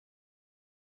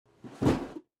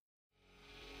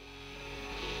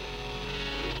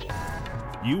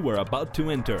You are about to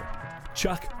enter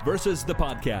Chuck versus the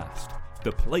podcast,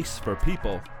 the place for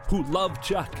people who love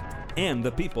Chuck and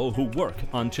the people who work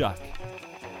on Chuck.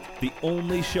 The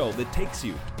only show that takes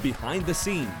you behind the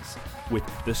scenes with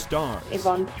the stars.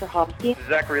 Yvonne Strahovski.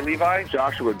 Zachary Levi.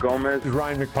 Joshua Gomez.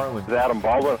 Ryan McParland. Adam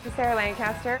Balba. Sarah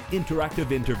Lancaster.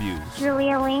 Interactive interviews.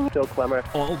 Julia Ling. Phil Clemmer.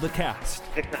 All the cast.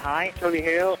 Dixon High. Tony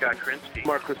Hale. Scott Krinsky.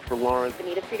 Mark Christopher Lawrence.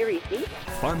 Anita Friederici.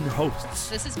 Fun hosts.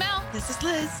 This is Mel. This is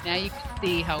Liz. Now you can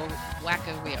see how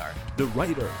wacko we are. The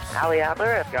writers. Ali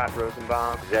Adler. Scott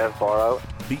Rosenbaum. Zev Barrow.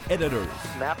 The editors.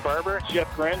 Matt Barber.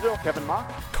 Jeff Granville. Kevin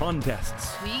Mock.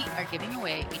 Contests. We are giving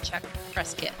away a Chuck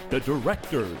press kit. The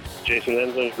directors. Jason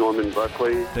Ensley. Norman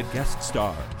Buckley. The guest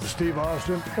stars. Steve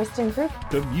Austin. Kristen Group.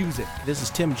 The music. This is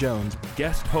Tim Jones.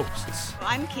 Guest hosts.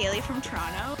 I'm Kaylee from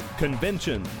Toronto.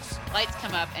 Conventions. Lights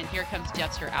come up, and here comes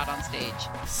Jeffster out on stage.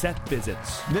 Set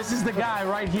visits. This is the guy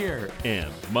right here.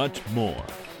 And much more.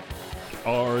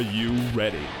 Are you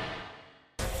ready?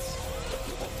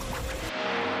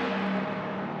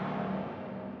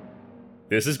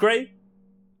 This is great.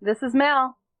 This is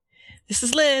Mel. This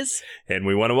is Liz. And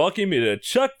we want to welcome you to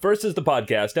Chuck versus the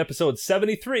Podcast, episode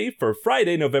 73 for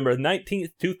Friday, November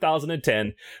 19th,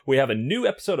 2010. We have a new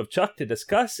episode of Chuck to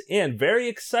discuss, and very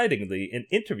excitingly, an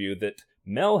interview that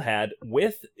Mel had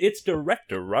with its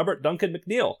director, Robert Duncan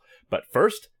McNeil. But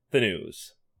first, the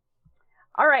news.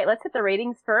 All right, let's hit the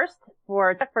ratings first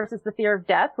for Chuck versus the Fear of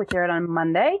Death, which aired on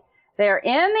Monday. They're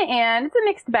in, and it's a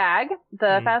mixed bag.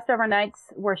 The Fast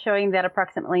Overnights were showing that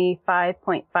approximately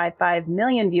 5.55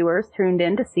 million viewers tuned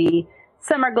in to see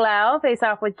Summer Glau face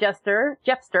off with Jeffster,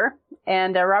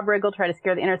 and Rob Riggle try to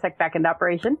scare the Intersect back into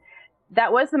operation.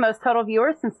 That was the most total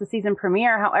viewers since the season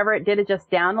premiere. However, it did adjust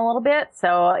down a little bit,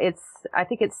 so I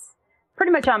think it's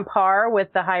pretty much on par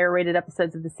with the higher rated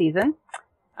episodes of the season.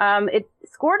 It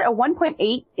scored a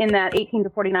 1.8 in that 18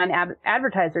 to 49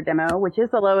 advertiser demo, which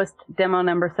is the lowest demo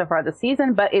number so far this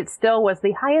season, but it still was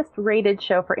the highest rated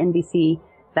show for NBC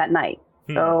that night.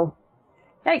 So,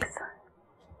 yikes.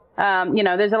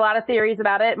 There's a lot of theories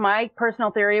about it. My personal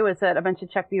theory was that a bunch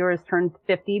of Chuck viewers turned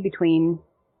 50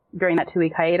 during that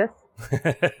 2-week hiatus.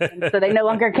 So they no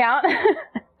longer count.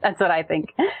 That's what I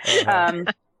think.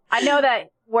 I know that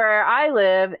where I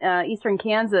live, eastern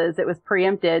Kansas, it was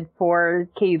preempted for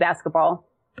KU basketball,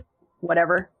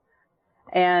 whatever.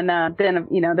 And then,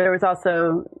 there was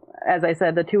also, as I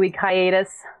said, the 2-week hiatus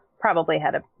probably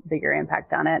had a bigger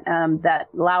impact on it. That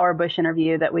Lauer Bush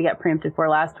interview that we got preempted for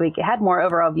last week, it had more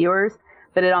overall viewers,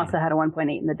 but it also had a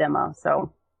 1.8 in the demo.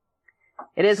 So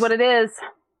it is what it is.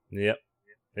 Yep,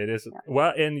 it is.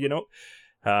 Well, and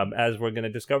as we're going to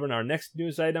discover in our next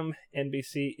news item,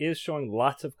 NBC is showing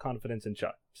lots of confidence in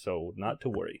Chuck, so not to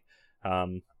worry.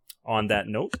 On that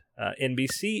note,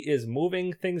 NBC is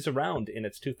moving things around in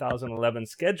its 2011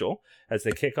 schedule as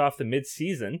they kick off the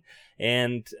mid-season,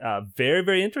 and very,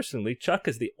 very interestingly, Chuck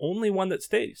is the only one that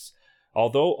stays.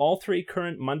 Although all 3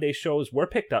 current Monday shows were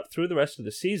picked up through the rest of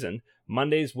the season,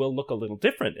 Mondays will look a little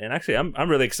different. And actually, I'm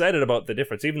really excited about the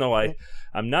difference, even though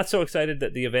I'm not so excited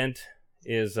that the event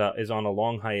is on a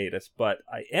long hiatus, but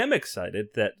I am excited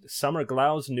that Summer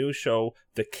Glau's new show,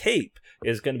 The Cape,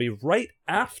 is going to be right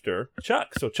after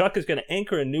Chuck. So Chuck is going to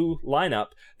anchor a new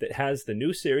lineup that has the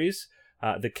new series,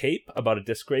 The Cape, about a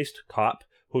disgraced cop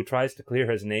who tries to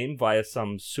clear his name via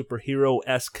some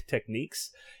superhero-esque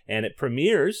techniques, and it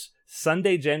premieres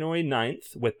Sunday, January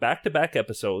 9th with back-to-back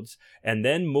episodes, and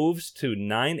then moves to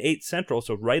 9/8 Central,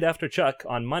 so right after Chuck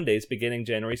on Mondays beginning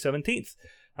January 17th.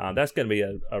 That's going to be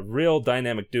a real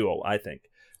dynamic duo, I think.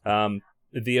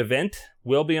 The event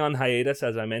will be on hiatus,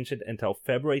 as I mentioned, until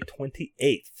February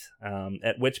 28th,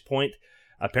 at which point,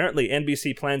 apparently,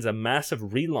 NBC plans a massive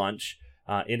relaunch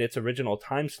in its original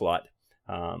time slot.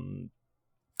 I'm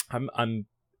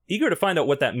eager to find out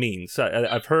what that means.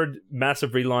 I've heard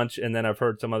massive relaunch, and then I've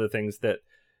heard some other things that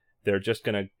they're just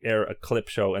going to air a clip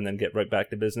show and then get right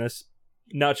back to business.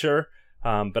 Not sure.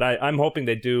 But I'm hoping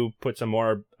they do put some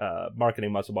more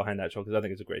marketing muscle behind that show because I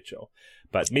think it's a great show.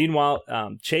 But meanwhile,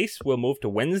 Chase will move to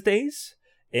Wednesdays,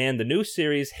 and the new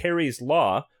series Harry's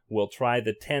Law will try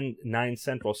the 10/9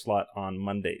 Central slot on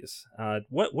Mondays.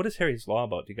 What is Harry's Law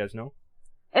about? Do you guys know?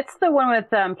 It's the one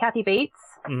with Kathy Bates.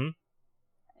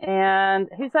 Mm-hmm. And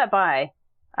who's that by?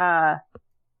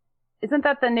 Isn't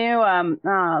that the new,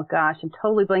 oh gosh, I'm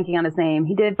totally blanking on his name.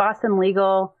 He did Boston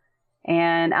Legal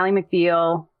and Ally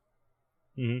McBeal.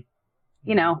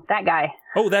 Mm-hmm. That guy.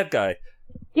 Oh, that guy.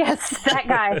 Yes, that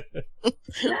guy.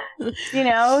 He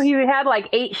had like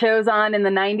 8 shows on in the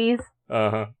 90s.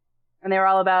 Uh-huh. And they were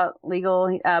all about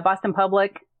legal, Boston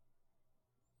Public.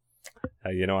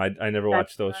 I never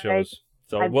watched those shows.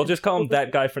 So we'll just call him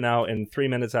that guy for now. And 3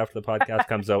 minutes after the podcast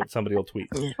comes out, somebody will tweet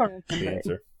the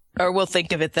answer. Or we'll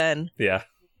think of it then. Yeah.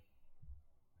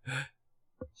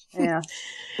 Yeah.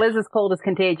 Liz's cold is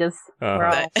contagious. We're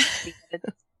all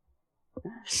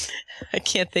I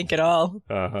can't think at all.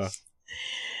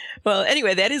 Well,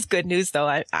 anyway, that is good news,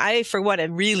 though. I for one,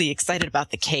 am really excited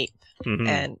about the Cape. Mm-hmm.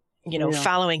 And,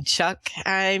 following Chuck,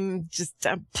 I'm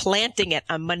planting it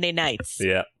on Monday nights.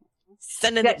 Yeah.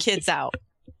 Sending the kids out.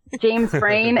 James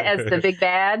Frain as the big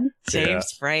bad.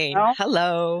 James Frain. Oh.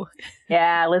 Hello.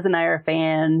 Yeah, Liz and I are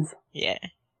fans. Yeah.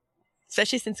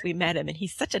 Especially since we met him, and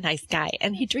he's such a nice guy,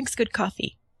 and he drinks good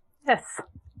coffee. Yes.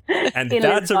 And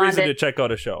that's a reason to check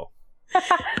out a show.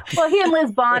 Well, he and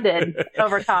Liz bonded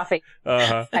over coffee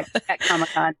at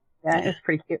Comic-Con. Yeah, it was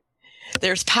pretty cute.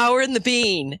 There's power in the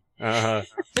bean. There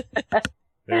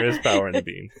is power in the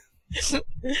bean.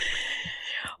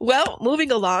 Well,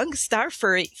 moving along, Star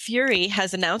Fury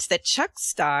has announced that Chuck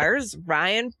stars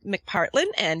Ryan McPartlin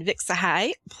and Vic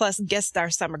Sahai, plus guest star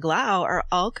Summer Glau, are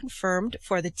all confirmed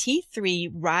for the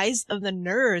T3 Rise of the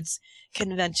Nerds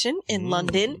convention in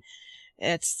London.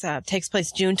 It takes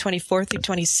place June 24th through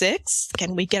 26th.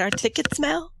 Can we get our tickets,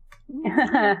 Mel?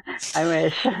 I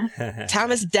wish.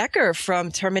 Thomas Dekker from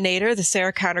Terminator: The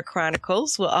Sarah Connor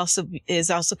Chronicles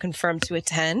is also confirmed to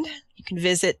attend. You can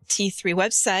visit T3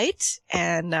 website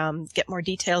and get more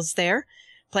details there.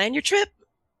 Plan your trip.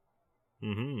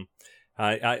 Mm-hmm.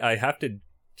 I have to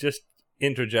just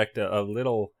interject a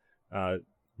little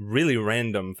really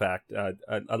random fact.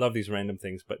 I love these random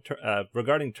things, but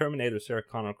regarding Terminator: Sarah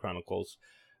Connor Chronicles,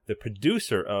 the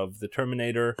producer of the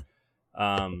Terminator,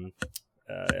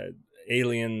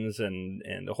 Aliens,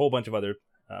 and a whole bunch of other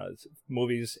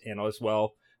movies, and as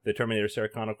well the Terminator: Sarah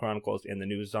Connor Chronicles and the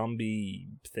new zombie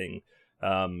thing,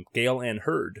 Gail Ann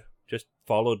Hurd just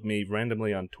followed me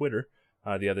randomly on Twitter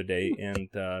the other day, and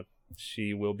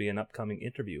she will be an upcoming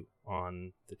interview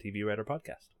on the TV Writer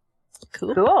podcast.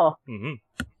 Cool. Mm-hmm.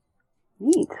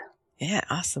 Neat. Yeah,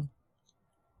 awesome.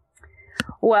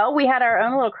 Well, we had our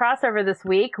own little crossover this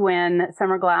week when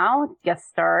Summer Glau guest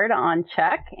starred on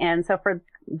Chuck. And so for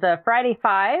the Friday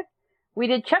 5, we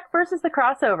did Chuck versus the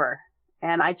crossover.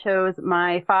 And I chose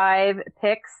my 5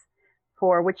 picks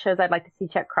for which shows I'd like to see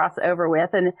Chuck crossover with.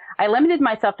 And I limited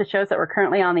myself to shows that were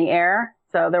currently on the air.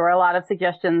 So there were a lot of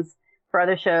suggestions for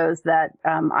other shows that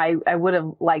I would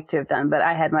have liked to have done, but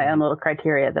I had my own little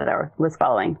criteria that I was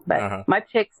following. But my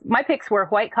picks were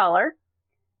White Collar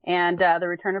and The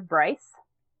Return of Bryce,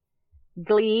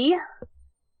 Glee,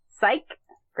 Psych,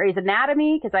 Grey's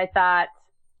Anatomy, because I thought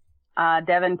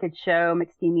Devin could show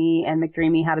McSteamy and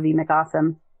McDreamy how to be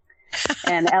McAwesome,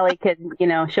 and Ellie could,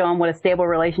 show them what a stable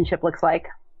relationship looks like,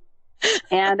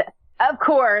 and of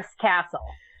course Castle,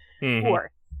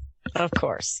 of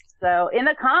course. So in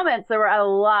the comments, there were a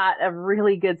lot of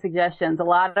really good suggestions. A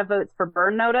lot of votes for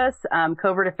Burn Notice,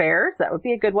 Covert Affairs. That would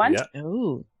be a good one. Yeah.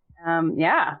 Ooh.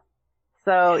 Yeah.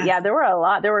 So there were a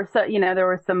lot. There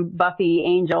were some Buffy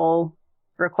Angel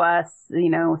requests,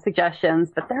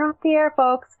 suggestions, but they're off the air,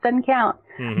 folks. Doesn't count.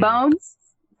 Mm-hmm. Bones.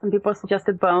 Some people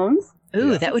suggested Bones.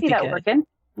 Ooh, that would be good. Working.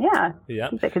 Yeah. Yeah. I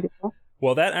think that could be cool.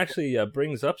 Well, that actually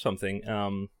brings up something.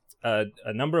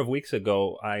 A number of weeks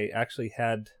ago, I actually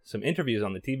had some interviews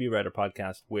on the TV Writer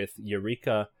podcast with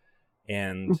Eureka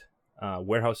and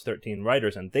Warehouse 13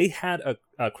 writers, and they had a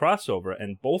crossover,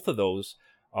 and both of those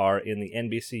are in the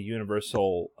NBC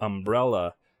Universal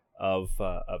umbrella of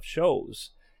shows.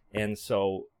 And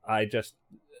so I just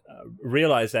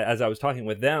realized that as I was talking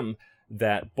with them,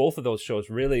 that both of those shows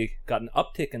really got an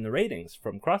uptick in the ratings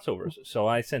from crossovers. So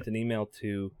I sent an email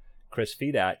to Chris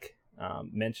Fedak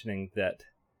mentioning that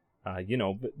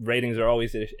ratings are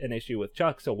always an issue with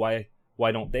Chuck, so why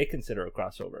don't they consider a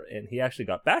crossover? And he actually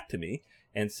got back to me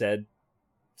and said,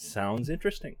 sounds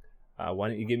interesting. Why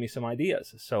don't you give me some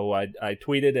ideas? So I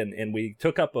tweeted, and we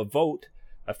took up a vote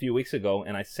a few weeks ago,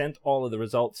 and I sent all of the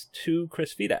results to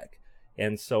Chris Fedak.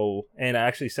 And I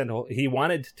actually he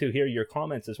wanted to hear your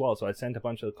comments as well, so I sent a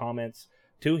bunch of the comments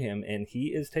to him, and he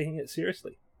is taking it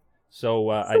seriously.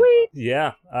 So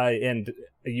and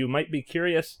you might be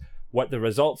curious what the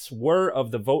results were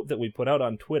of the vote that we put out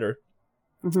on Twitter.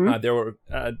 Mm-hmm. There were,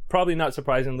 probably not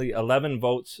surprisingly, 11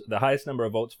 votes, the highest number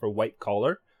of votes for White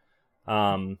Collar.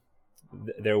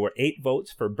 There were 8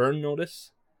 votes for Burn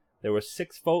Notice. There were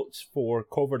 6 votes for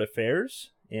Covert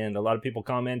Affairs. And a lot of people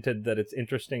commented that it's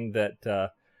interesting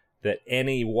that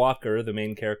Annie Walker, the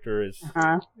main character,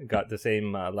 got the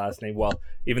same last name. Well,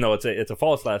 even though it's a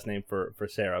false last name for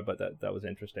Sarah, but that was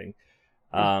interesting.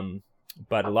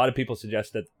 But a lot of people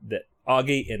suggest that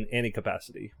Augie in any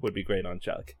capacity would be great on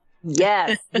Chuck.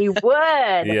 Yes, he would.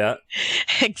 Yeah.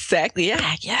 Exactly.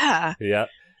 Yeah. Yeah.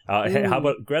 Hey, how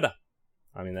about Greta?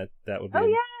 I mean, that would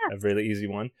be a really easy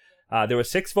one. There were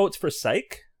 6 votes for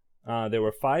Psych. There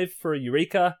were 5 for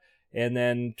Eureka. And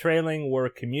then trailing were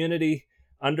Community,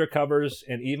 Undercovers,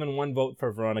 and even 1 vote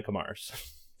for Veronica Mars.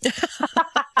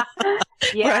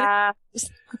 Yeah.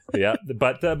 Yeah.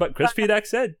 But Chris Fedak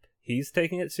said he's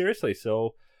taking it seriously.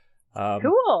 So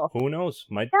Cool. who knows?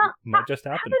 Might just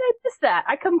happen. How did I miss that?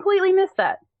 I completely missed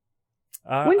that.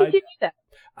 When did you do that?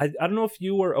 I don't know if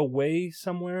you were away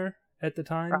somewhere at the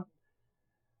time.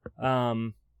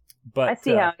 But I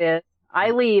see how it is.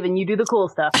 I leave and you do the cool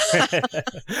stuff.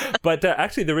 But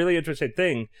actually, the really interesting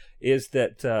thing is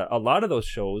that a lot of those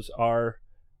shows are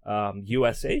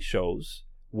USA shows,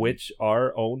 which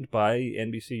are owned by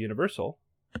NBC Universal,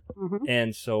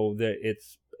 and so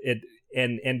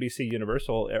and NBC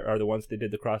Universal are the ones that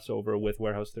did the crossover with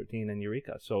Warehouse 13 and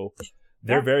Eureka. So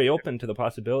they're very open to the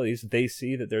possibilities. They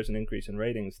see that there's an increase in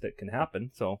ratings that can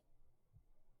happen. So.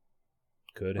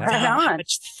 Could happen. Right on. How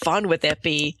much fun would that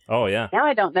be? Oh, yeah. Now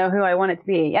I don't know who I want it to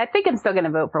be. I think I'm still going to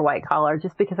vote for White Collar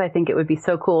just because I think it would be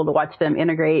so cool to watch them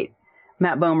integrate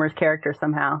Matt Bomer's character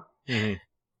somehow. Mm-hmm.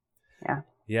 Yeah.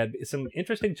 Yeah, some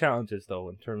interesting challenges, though,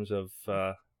 in terms of,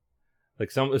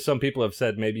 like some people have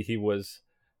said maybe he was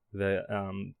the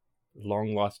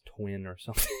long-lost twin or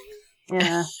something.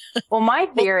 Yeah. Well, my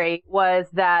theory was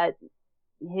that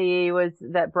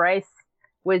Bryce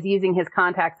was using his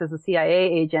contacts as a CIA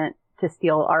agent to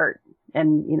steal art,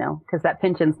 and because that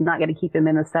pension's not going to keep him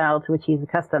in the style to which he's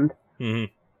accustomed. Mm-hmm.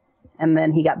 And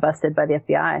then he got busted by the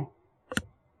FBI,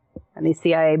 and the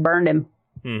CIA burned him.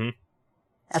 Mm-hmm.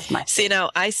 That's my. See,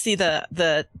 now I see the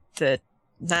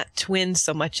not twin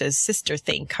so much as sister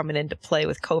thing coming into play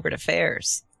with Covert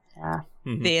Affairs. Yeah.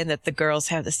 Mm-hmm. Being that the girls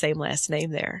have the same last name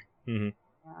there. Mm-hmm.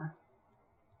 Yeah.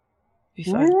 Be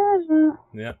fun.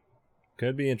 Yeah.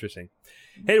 Could be interesting.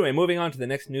 Anyway, moving on to the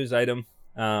next news item.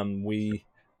 We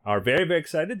are very, very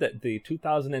excited that the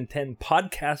 2010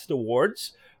 Podcast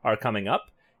Awards are coming up,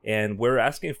 and we're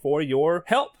asking for your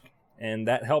help. And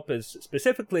that help is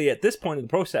specifically at this point in the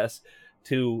process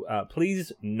to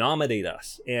please nominate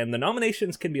us. And the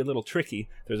nominations can be a little tricky.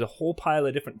 There's a whole pile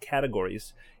of different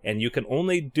categories, and you can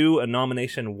only do a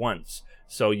nomination once.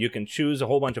 So you can choose a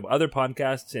whole bunch of other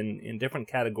podcasts in different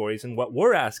categories. And what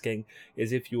we're asking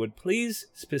is if you would please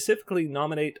specifically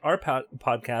nominate our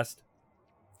podcast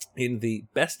in the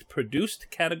Best Produced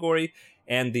category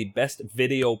and the Best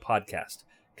Video Podcast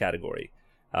category.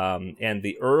 And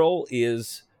the URL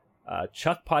is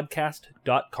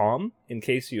chuckpodcast.com, in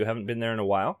case you haven't been there in a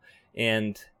while.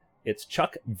 And it's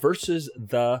Chuck versus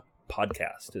the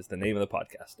Podcast is the name of the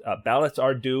podcast. Ballots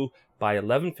are due by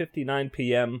 11:59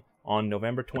 p.m. on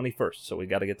November 21st. So we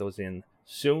got to get those in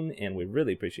soon, and we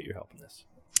really appreciate your help in this.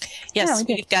 Yes,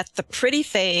 we've got the pretty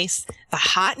face, the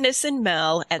hotness in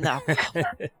Mel, and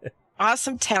the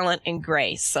awesome talent in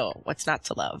Grace. So what's not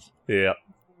to love? Yeah.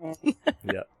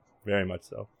 Yeah, very much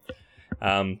so.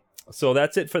 So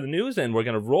that's it for the news, and we're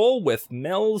going to roll with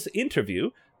Mel's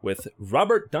interview with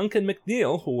Robert Duncan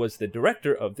McNeil, who was the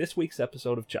director of this week's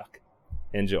episode of Chuck.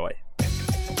 Enjoy.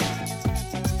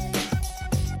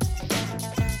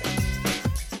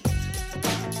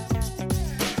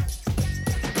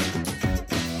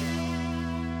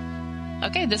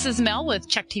 Okay, this is Mel with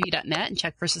ChuckTV.net and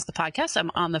Chuck versus the Podcast.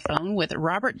 I'm on the phone with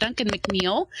Robert Duncan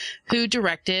McNeil, who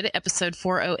directed episode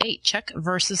 408, Chuck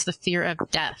versus the Fear of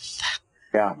Death.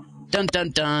 Yeah. Dun,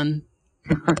 dun, dun.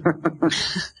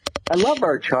 I love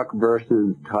our Chuck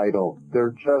versus title.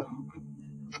 They're just,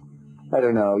 I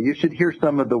don't know. You should hear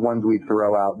some of the ones we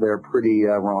throw out. They're pretty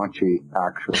raunchy,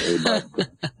 actually. But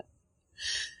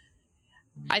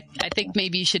I think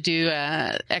maybe you should do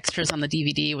extras on the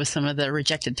DVD with some of the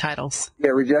rejected titles. yeah,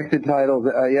 rejected titles.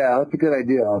 Yeah, that's a good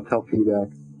idea. I'll tell feedback.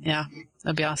 Yeah,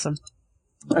 that'd be awesome.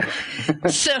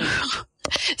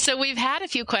 So we've had a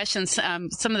few questions,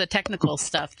 some of the technical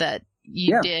stuff that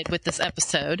you did with this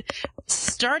episode,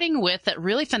 starting with that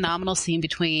really phenomenal scene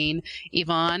between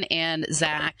Yvonne and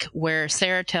Zach, where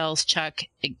Sarah tells Chuck,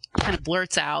 it kind of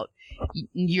blurts out,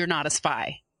 "You're not a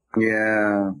spy."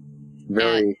 Yeah,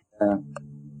 very.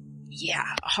 Yeah,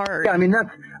 hard. Yeah, I mean,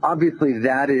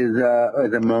 that is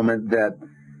a moment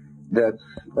that's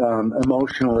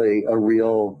emotionally a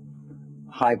real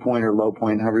high point or low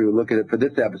point, however you look at it, for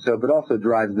this episode, but also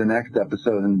drives the next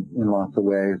episode in lots of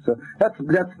ways. So that's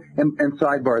and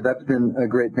sidebar, that's been a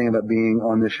great thing about being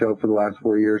on this show for the last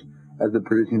 4 years as the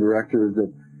producing director,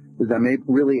 is I'm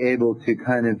really able to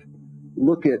kind of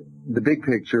look at the big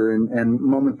picture and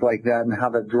moments like that and how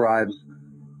that drives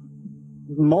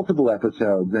multiple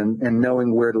episodes and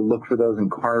knowing where to look for those and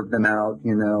carve them out,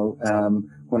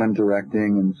 when I'm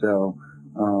directing. And so,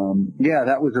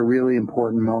 that was a really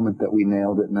important moment that we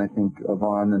nailed it. And I think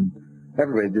Yvonne and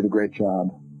everybody did a great job.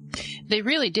 They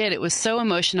really did. It was so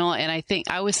emotional. And I think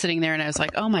I was sitting there and I was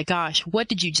like, oh my gosh, what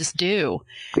did you just do?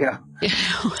 Yeah.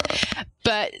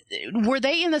 But were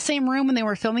they in the same room when they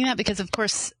were filming that? Because of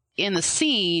course, in the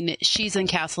scene, she's in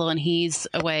Kassel and he's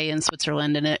away in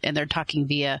Switzerland, and they're talking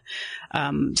via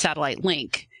satellite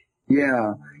link.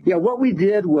 Yeah. What we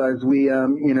did was we,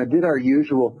 did our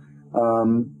usual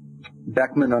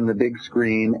Beckman on the big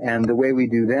screen, and the way we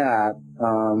do that,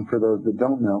 for those that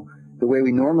don't know, the way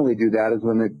we normally do that is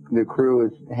when the crew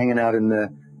is hanging out in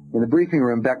the briefing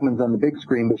room, Beckman's on the big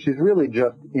screen, but she's really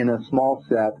just in a small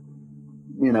set,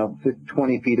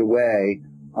 20 feet away,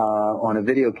 on a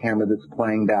video camera that's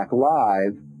playing back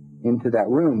live into that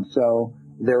room. So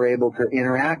they're able to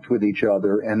interact with each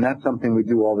other, and that's something we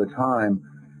do all the time.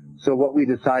 So what we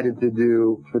decided to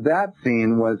do for that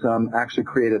scene was actually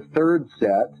create a third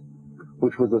set,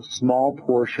 which was a small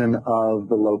portion of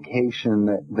the location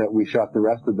that we shot the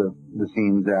rest of the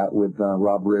scenes at with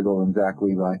Rob Riggle and Zach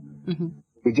Levi. Mm-hmm.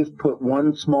 We just put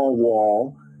one small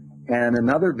wall and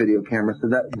another video camera, so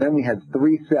that then we had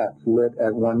 3 sets lit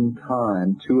at one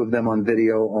time, 2 of them on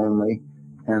video only,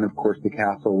 and of course the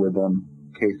castle with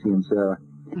Casey and Sarah.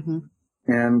 Mm-hmm.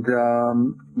 And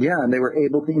and they were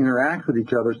able to interact with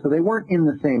each other. So they weren't in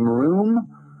the same room,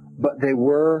 but they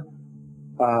were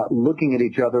looking at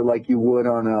each other like you would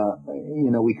on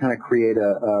we kind of create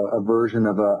a version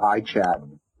of a iChat.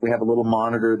 We have a little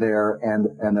monitor there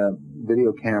and a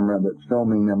video camera that's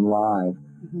filming them live.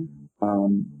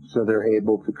 Mm-hmm. So they're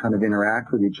able to kind of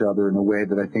interact with each other in a way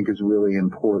that I think is really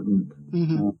important.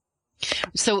 Mm-hmm.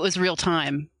 So it was real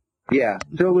time. Yeah,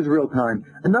 so it was real time.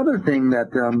 Another thing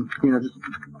that,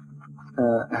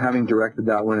 having directed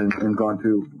that one and gone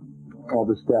through all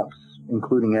the steps,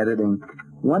 including editing,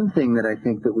 one thing that I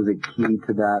think that was a key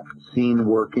to that scene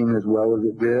working as well as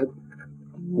it did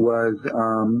was,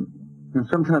 and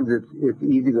sometimes it's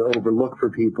easy to overlook for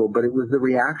people, but it was the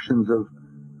reactions of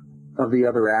the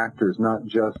other actors, not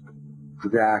just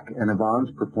Zach and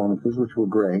Yvonne's performances, which were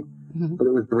great, mm-hmm. but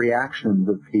it was the reactions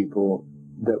of people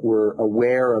that were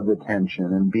aware of the tension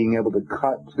and being able to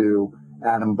cut to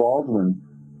Adam Baldwin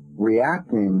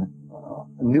reacting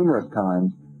numerous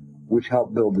times, which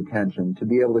helped build the tension. To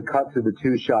be able to cut to the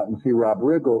 2-shot and see Rob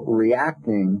Riggle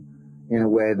reacting in a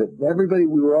way that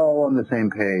we were all on the same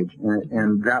page,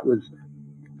 and that was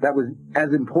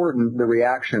as important. The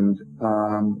reactions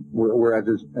were as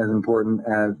important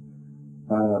as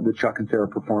the Chuck and Sarah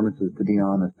performances. To be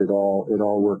honest, it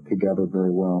all worked together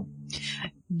very well.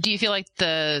 Do you feel like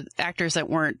the actors that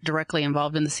weren't directly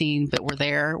involved in the scene but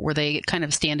were they kind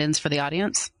of stand-ins for the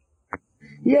audience?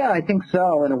 Yeah, I think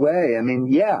so, in a way. I mean,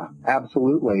 yeah,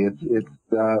 absolutely. It's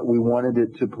we wanted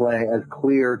it to play as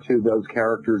clear to those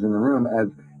characters in the room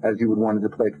as you would want it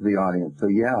to play to the audience. So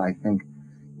yeah, I think,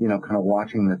 kind of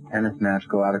watching this tennis match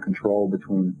go out of control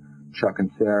between Chuck and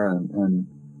Sarah and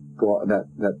go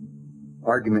that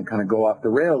argument kind of go off the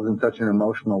rails in such an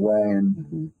emotional way and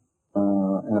mm-hmm.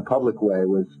 In a public way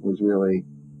was really,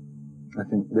 I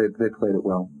think they played it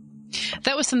well.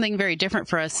 That was something very different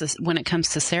for us when it comes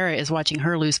to Sarah, is watching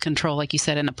her lose control, like you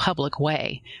said, in a public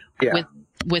way. Yeah.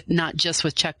 With not just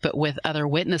with Chuck, but with other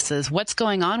witnesses. What's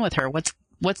going on with her? What's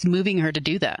moving her to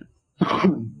do that?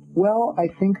 Well, I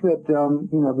think that,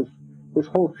 this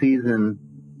whole season,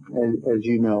 as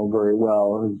you know very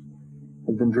well,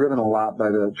 has been driven a lot by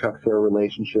the Chuck-Sarah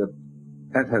relationship,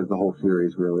 as has the whole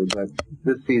series really, but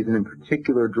this season in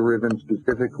particular driven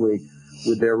specifically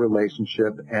with their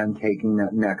relationship and taking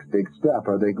that next big step.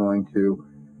 Are they going to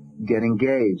get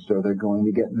engaged? Are they going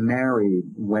to get married?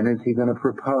 When is he going to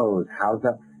propose? How's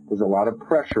that? There's a lot of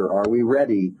pressure. Are we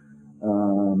ready?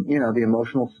 The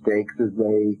emotional stakes as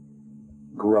they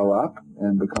grow up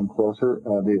and become closer,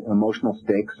 the emotional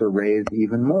stakes are raised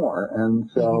even more. And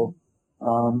so,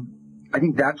 I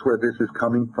think that's where this is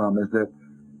coming from, is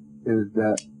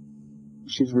that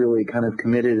she's really kind of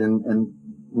committed and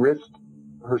risked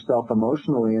herself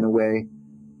emotionally in a way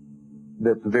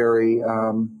that's very,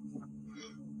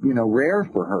 rare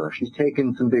for her. She's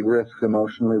taken some big risks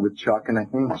emotionally with Chuck, and I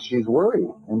think she's worried,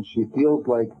 and she feels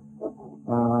like,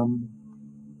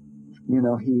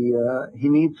 he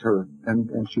needs her,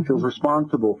 and she feels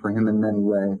responsible for him in many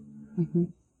ways. Mm-hmm.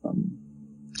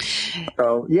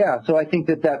 So I think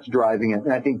that's driving it,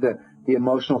 and I think that the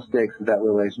emotional stakes of that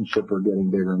relationship are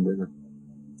getting bigger and bigger.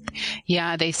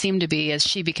 Yeah, they seem to be, as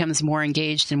she becomes more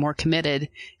engaged and more committed,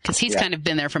 because he's kind of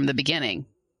been there from the beginning.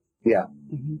 Yeah.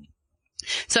 Mm-hmm.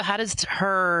 So how does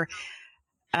her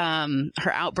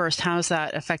her outburst, how's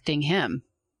that affecting him?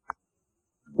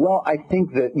 Well, I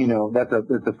think that,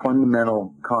 that's a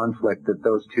fundamental conflict that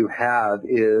those two have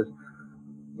is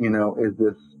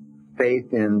this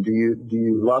faith in, do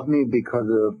you love me because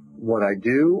of what I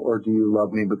do, or do you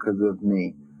love me because of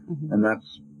me? Mm-hmm. And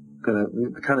that's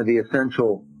kind of the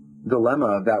essential dilemma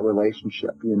of that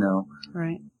relationship,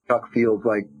 Right. Chuck feels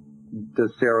like,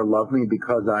 does Sarah love me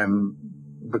because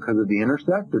of the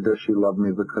intersect, or does she love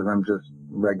me because I'm just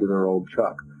regular old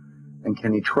Chuck? And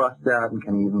can he trust that, and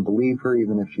can he even believe her,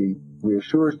 even if she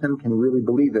reassures him? Can he really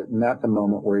believe it? And that's a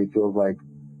moment where he feels like,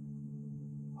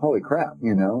 holy crap,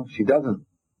 she doesn't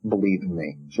believe in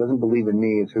me. She doesn't believe in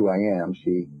me as who I am.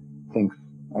 She thinks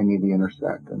I need the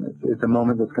intersect. And it's a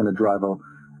moment that's going to drive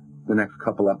the next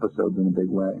couple episodes in a big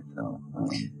way. So,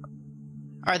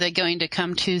 are they going to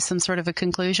come to some sort of a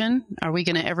conclusion? Are we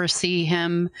going to ever see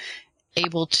him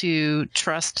able to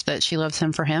trust that she loves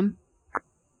him for him?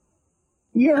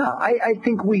 Yeah, I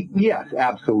think yes,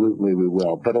 absolutely we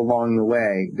will. But along the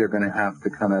way, they're going to have to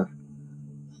kind of,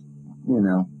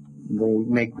 they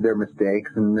make their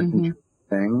mistakes and misinterpret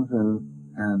things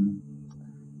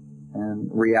and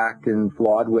react in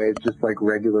flawed ways, just like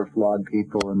regular flawed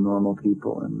people and normal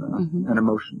people and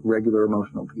regular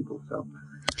emotional people. So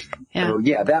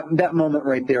that moment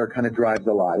right there kind of drives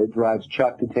a lot. It drives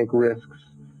Chuck to take risks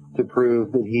to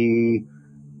prove that he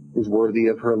is worthy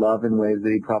of her love in ways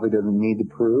that he probably doesn't need to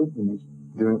prove, and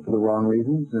he's doing it for the wrong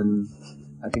reasons. And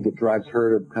I think it drives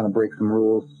her to kind of break some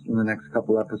rules in the next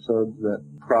couple episodes that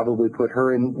probably put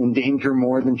her in danger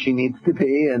more than she needs to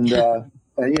be. And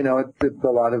it's a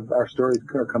lot of our stories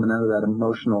are coming out of that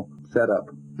emotional setup,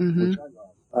 which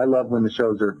I love when the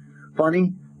shows are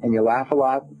funny and you laugh a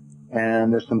lot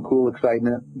and there's some cool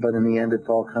excitement, but in the end it's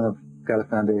all kind of got a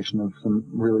foundation of some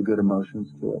really good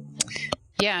emotions to it.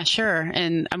 Yeah, sure.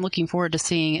 And I'm looking forward to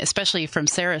seeing, especially from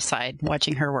Sarah's side,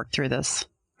 watching her work through this.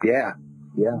 Yeah.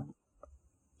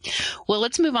 Well,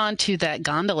 let's move on to that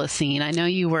gondola scene. I know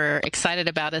you were excited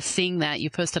about us seeing that.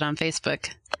 You posted on Facebook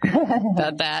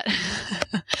about that.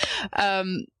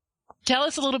 Tell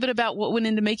us a little bit about what went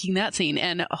into making that scene.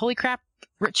 And holy crap,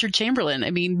 Richard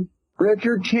Chamberlain.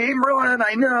 Richard Chamberlain,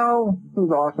 I know. He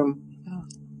was awesome.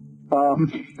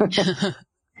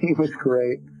 He was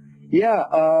great. Yeah,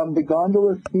 the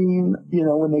gondola scene,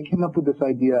 when they came up with this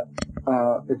idea,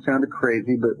 it sounded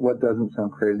crazy, but what doesn't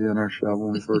sound crazy on our show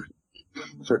when we first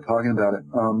start talking about it?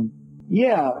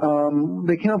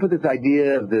 They came up with this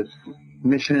idea of this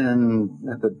mission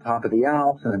at the top of the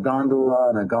Alps and a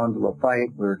gondola fight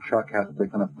where Chuck has to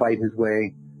kind of fight his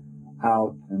way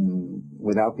out and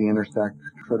without the intersect,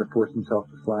 try to force himself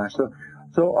to slash.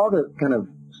 So all the kind of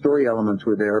story elements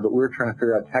were there, but we were trying to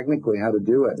figure out technically how to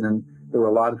do it. And there were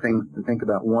a lot of things to think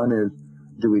about. One is,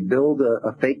 do we build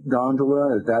a fake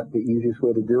gondola? Is that the easiest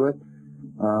way to do it?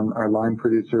 Our line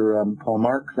producer, Paul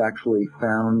Marks, actually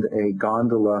found a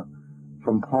gondola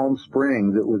from Palm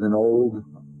Springs. It was an old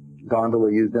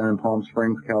gondola used down in Palm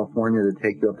Springs, California, to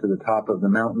take you up to the top of the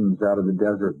mountains, out of the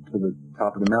desert to the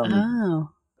top of the mountains. Oh.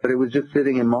 But it was just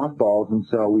sitting in mothballs, and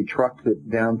so we trucked it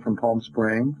down from Palm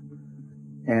Springs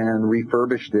and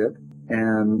refurbished it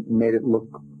and made it look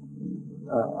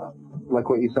like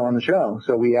what you saw on the show.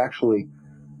 So we actually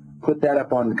put that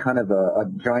up on kind of a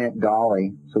giant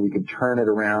dolly so we could turn it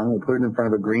around. We put it in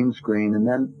front of a green screen, and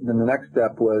then the next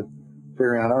step was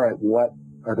figuring out, all right, what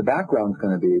are the backgrounds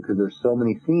going to be? Because there's so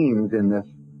many scenes in this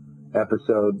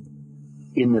episode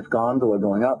in this gondola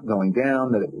going up, going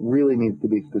down, that it really needs to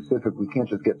be specific. We can't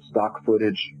just get stock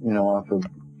footage, off of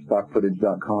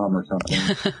stockfootage.com or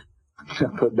something.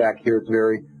 Put back here,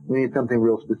 we need something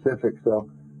real specific. So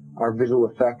our visual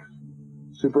effects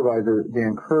supervisor,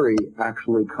 Dan Curry,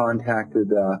 actually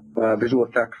contacted a visual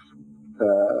effects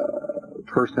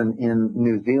person in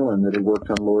New Zealand that had worked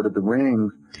on Lord of the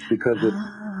Rings, because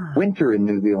it's winter in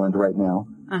New Zealand right now.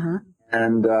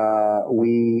 And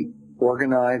we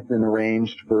organized and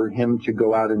arranged for him to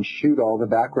go out and shoot all the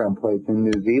background plates in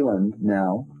New Zealand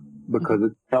now, because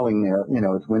it's snowing there,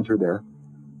 it's winter there,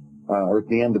 or it's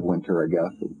the end of winter, I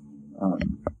guess.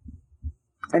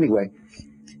 Anyway,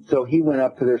 so he went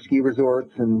up to their ski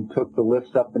resorts and took the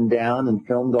lifts up and down and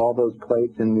filmed all those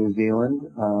plates in New Zealand,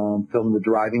 filmed the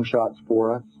driving shots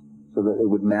for us so that it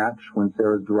would match when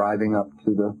Sarah's driving up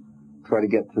to try to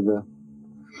get to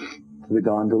the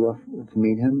gondola to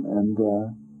meet him. And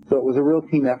so it was a real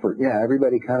team effort. Yeah,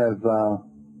 everybody kind of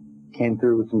came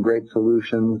through with some great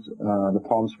solutions. The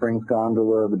Palm Springs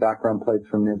gondola, the background plates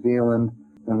from New Zealand,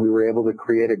 and we were able to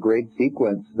create a great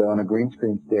sequence on a green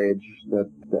screen stage that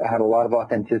had a lot of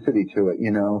authenticity to it.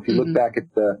 If you look back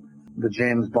at the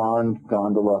James Bond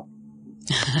gondola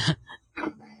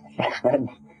And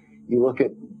you look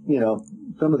at,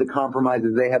 some of the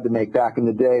compromises they had to make back in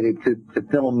the day to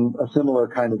film a similar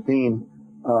kind of scene.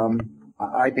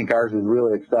 I think ours is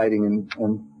really exciting,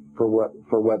 and for what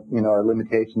our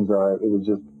limitations are, it was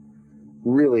just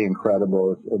really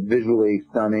incredible. It's visually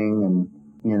stunning, and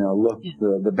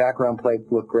the background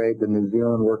plates look great, the New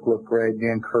Zealand work looked great,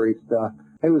 Dan Curry stuff.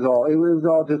 It was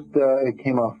all just it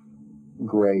came off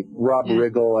great. Rob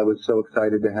Riggle, I was so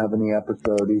excited to have in the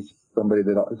episode. He's somebody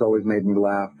that has always made me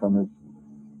laugh, from his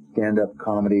stand-up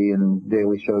comedy and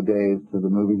Daily Show days to the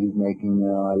movies he's making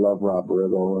now. I love Rob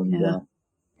Riggle, and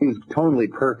he was totally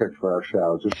perfect for our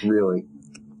show, just really.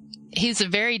 He's a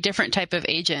very different type of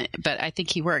agent, but I think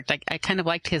he worked. I kind of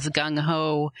liked his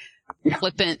gung-ho,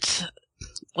 flippant,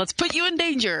 let's put you in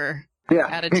danger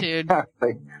attitude.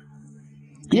 Exactly.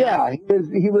 Yeah,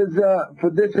 he was for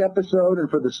this episode and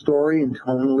for the story and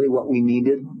tonally what we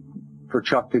needed for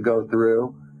Chuck to go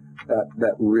through.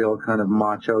 That real kind of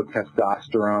macho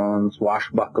testosterone,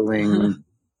 swashbuckling,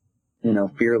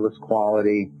 fearless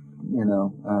quality,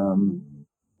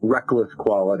 reckless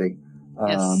quality.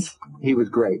 Yes. He was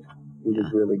great. He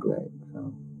was really great.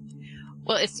 So.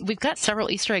 Well, we've got several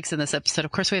Easter eggs in this episode.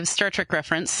 Of course, we have a Star Trek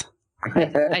reference.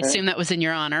 I assume that was in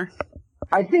your honor.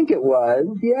 I think it was.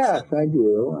 Yes, I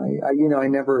do. I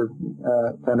never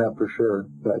found out for sure,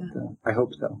 but I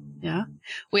hope so. Yeah.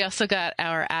 We also got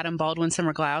our Adam Baldwin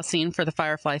Summer Glau scene for the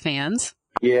Firefly fans.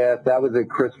 Yes, that was a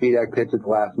Chris Fedak pitch at the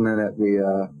last minute.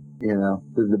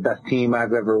 This is the best team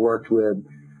I've ever worked with.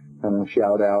 Kind of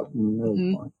shout out. And it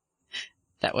was fun.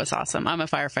 That was awesome. I'm a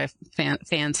Firefly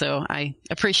fan, so I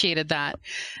appreciated that.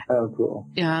 Oh, cool.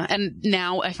 Yeah, and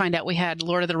now I find out we had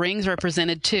Lord of the Rings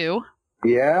represented too.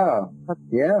 Yeah.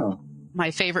 My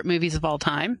favorite movies of all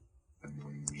time.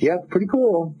 Yeah, pretty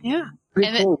cool. Yeah.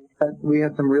 Pretty cool. We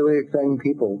had some really exciting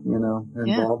people,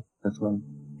 involved in this one.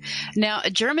 Now,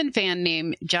 a German fan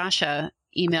named Jascha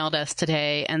emailed us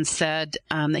today and said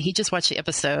that he just watched the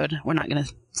episode. We're not going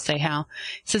to say how.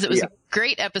 He says it was a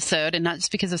great episode, and not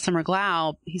just because of Summer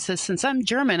Glau. He says, since I'm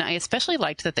German, I especially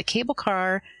liked that the cable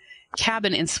car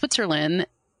cabin in Switzerland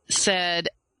said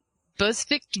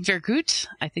Bösewicht wird gut,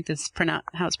 I think this is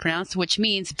how it's pronounced, which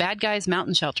means bad guys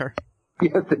mountain shelter.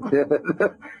 Yes, it did.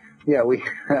 we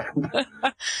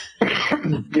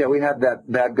had that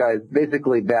bad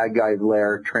guy's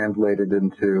lair translated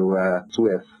into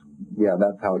Swiss. Yeah,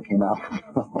 that's how it came out.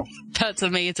 That's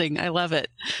amazing. I love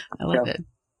it. It.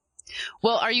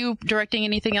 Well, are you directing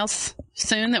anything else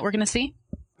soon that we're going to see?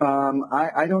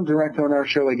 I don't direct on our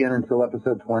show again until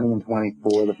episode 20 and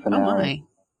 24, the finale. Oh my.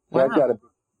 Wow. So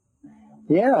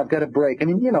I've got a break. I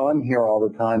mean, I'm here all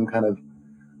the time kind of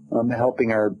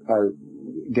helping our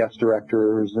guest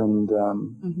directors and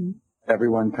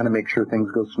everyone kind of make sure things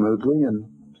go smoothly. And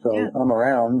so I'm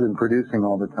around and producing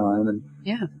all the time.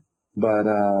 But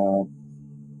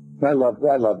I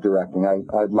love directing.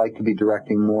 I'd like to be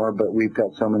directing more, but we've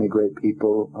got so many great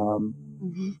people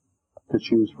to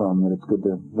choose from that it's good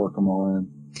to work them all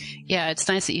in. Yeah, it's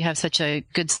nice that you have such a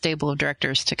good stable of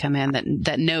directors to come in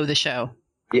that know the show.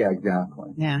 Yeah,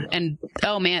 exactly. Yeah, and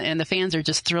and the fans are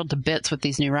just thrilled to bits with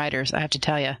these new writers, I have to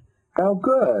tell you. Oh,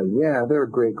 good. Yeah, they're a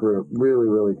great group. Really,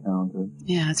 really talented.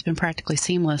 Yeah, it's been practically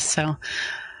seamless. So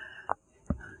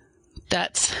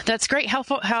that's great. How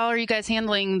are you guys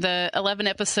handling the 11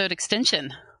 episode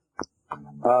extension?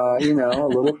 A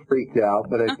little freaked out,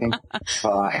 but I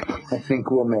think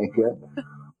we'll make it.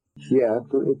 Yeah,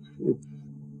 it's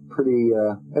pretty.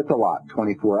 It's a lot.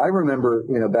 24. I remember,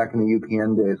 back in the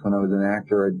UPN days when I was an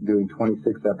actor, doing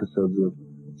 26 episodes of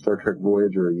Star Trek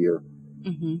Voyager a year.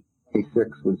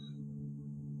 26 was,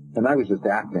 and I was just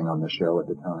acting on the show at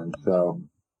the time. So,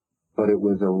 but it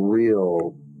was a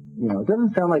real. It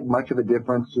doesn't sound like much of a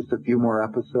difference, just a few more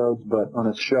episodes, but on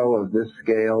a show of this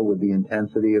scale with the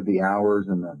intensity of the hours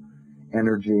and the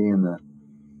energy and the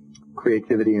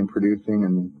creativity in producing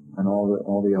and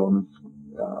all the elements,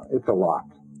 it's a lot.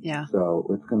 Yeah. So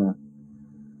it's gonna,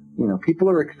 people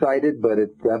are excited, but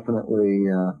it's definitely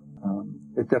on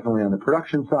the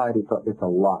production side. It's a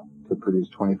lot to produce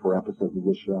 24 episodes of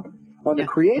this show. On the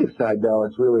creative side, though,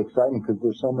 it's really exciting because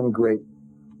there's so many great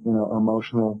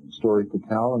emotional stories to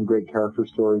tell and great character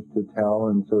stories to tell,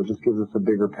 and so it just gives us a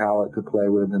bigger palette to play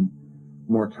with and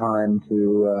more time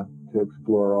to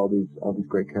explore all these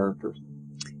great characters.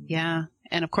 Yeah,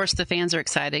 and of course the fans are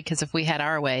excited because if we had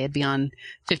our way, it'd be on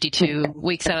 52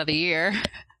 weeks out of the year.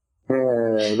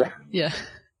 Yeah,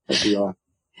 that'd be awesome.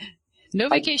 No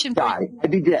vacation. I'd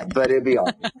be dead, but it'd be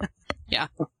awesome. Yeah.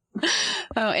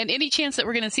 Oh, and any chance that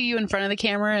we're going to see you in front of the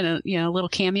camera in a little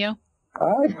cameo?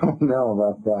 I don't know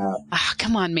about that. Oh,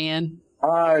 come on, man.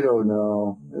 I don't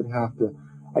know. It'd have to.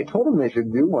 I told them they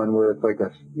should do one where it's like a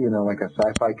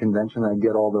sci-fi convention. I'll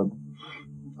get all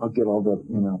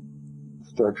the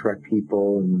Star Trek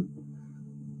people and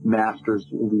Masters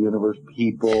of the Universe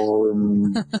people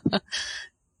and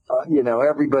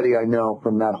everybody I know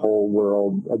from that whole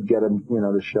world. I'd get them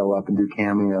to show up and do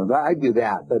cameos. I'd do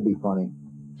that. That'd be funny.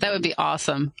 That would be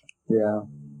awesome. Yeah.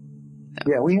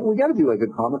 Yeah, we got to do like a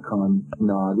Comic-Con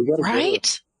nod. We got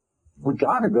to we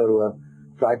got to go to a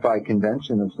sci-fi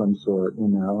convention of some sort.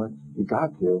 You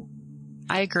got to.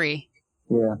 I agree.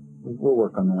 Yeah, we'll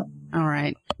work on that. All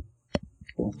right.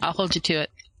 Cool. I'll hold you to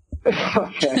it.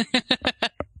 Okay.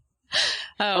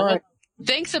 All right. Well,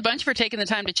 thanks a bunch for taking the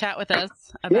time to chat with us.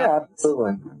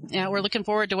 Absolutely. Yeah, we're looking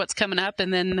forward to what's coming up,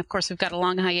 and then of course we've got a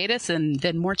long hiatus, and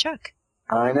then more Chuck.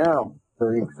 I know.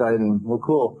 Very exciting. Well,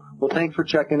 cool. Well, thanks for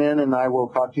checking in, and I will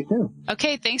talk to you soon.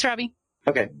 Okay. Thanks, Robbie.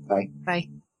 Okay. Bye. Bye.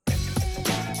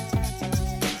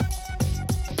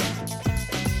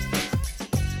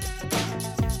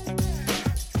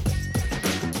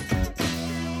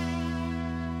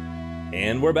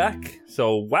 And we're back.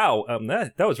 So, wow,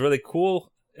 that was really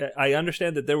cool. I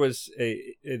understand that there was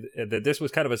that this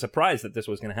was kind of a surprise that this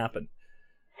was going to happen.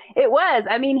 It was.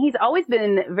 I mean, he's always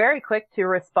been very quick to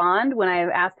respond when I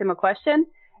asked him a question.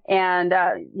 And,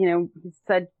 he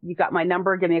said, you got my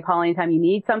number. Give me a call anytime you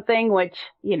need something, which,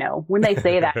 when they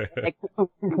say that, like,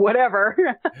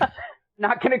 whatever,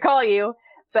 not going to call you.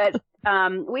 But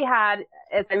we had,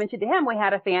 as I mentioned to him, we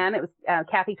had a fan. It was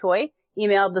Kathy Toy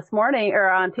emailed this morning or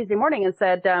on Tuesday morning and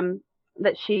said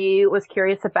that she was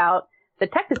curious about the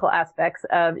technical aspects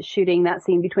of shooting that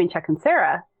scene between Chuck and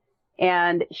Sarah.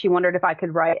 And she wondered if I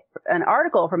could write an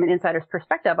article from an insider's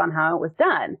perspective on how it was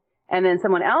done. And then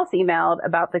someone else emailed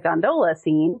about the gondola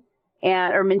scene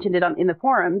or mentioned it in the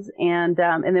forums. And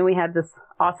then we had this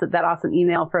awesome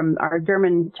email from our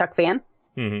German Chuck fan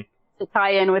to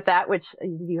tie in with that, which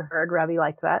you heard Robbie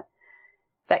liked that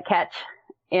catch.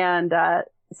 And,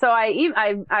 so I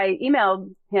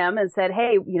emailed him and said,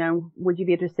 hey, would you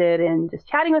be interested in just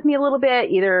chatting with me a little bit,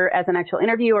 either as an actual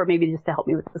interview or maybe just to help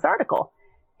me with this article?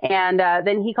 And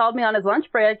then he called me on his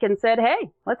lunch break and said,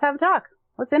 hey, let's have a talk.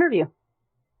 Let's interview.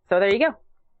 So there you go.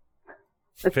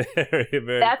 Very,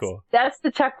 very cool. That's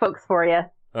the Chuck folks for you.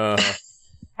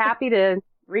 Happy to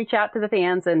reach out to the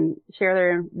fans and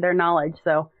share their knowledge.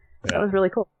 So that was really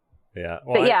cool. Yeah.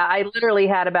 Well, but I literally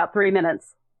had about 3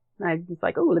 minutes. I was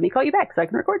like, oh, let me call you back so I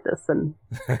can record this. And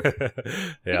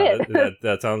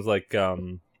that sounds like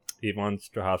Yvonne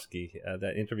Strahovski.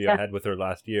 That interview I had with her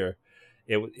last year,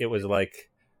 it was like,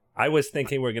 I was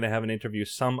thinking we're going to have an interview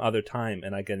some other time,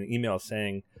 and I get an email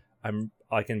saying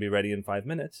I can be ready in 5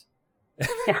 minutes.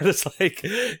 It's like,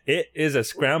 it is a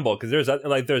scramble because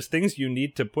there's things you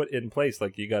need to put in place.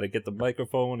 Like you got to get the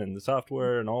microphone and the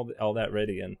software and all that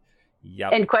ready. And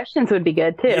and questions would be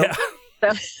good too. Yeah.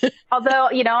 So, although,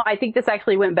 I think this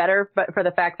actually went better, but for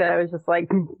the fact that I was just like,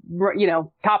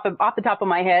 off the top of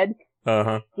my head,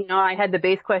 I had the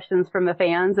base questions from the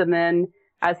fans. And then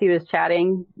as he was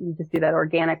chatting, you just do that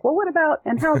organic. Well, what about,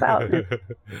 and how about?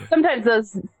 Sometimes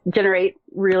those generate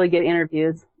really good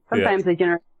interviews. Sometimes they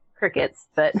generate crickets,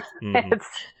 but it's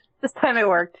this time it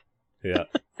worked. Yeah.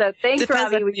 So thanks, Depends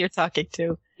Robbie. on who you're talking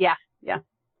to. Yeah.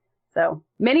 So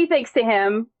many thanks to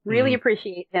him. Really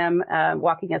appreciate him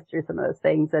walking us through some of those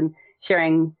things and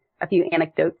sharing a few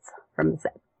anecdotes from the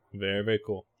set. Very, very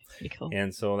cool. Pretty cool.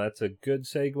 And so that's a good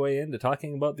segue into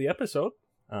talking about the episode,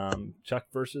 Chuck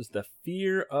versus the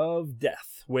Fear of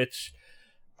Death, which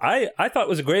I thought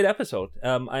was a great episode.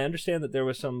 I understand that there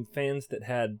were some fans that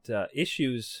had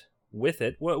issues with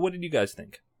it. What did you guys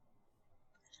think?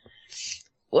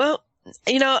 Well,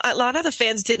 a lot of the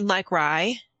fans didn't like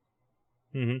Rye.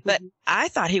 But I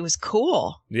thought he was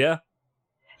cool. Yeah.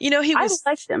 He was. I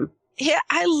liked him. Yeah,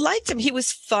 I liked him. He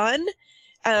was fun.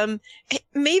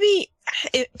 Maybe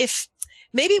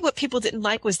what people didn't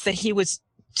like was that he was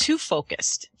too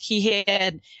focused.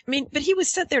 But he was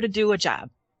sent there to do a job.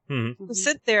 He was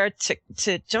sent there to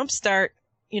jumpstart,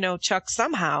 Chuck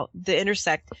somehow, the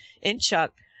intersect in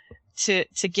Chuck to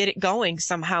get it going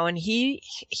somehow. And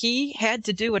he had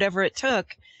to do whatever it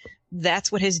took.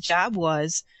 That's what his job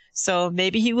was. So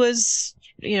maybe he was,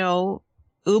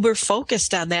 uber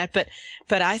focused on that, but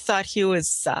I thought he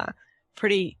was,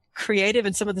 pretty creative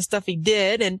in some of the stuff he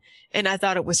did. And I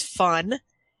thought it was fun.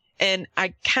 And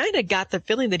I kind of got the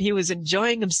feeling that he was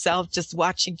enjoying himself just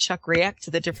watching Chuck react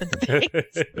to the different things.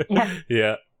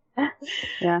 Yeah.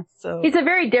 So he's a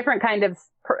very different kind of,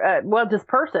 just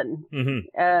person,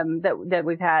 that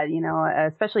we've had,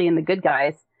 especially in the Good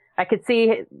Guys. I could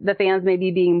see the fans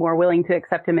maybe being more willing to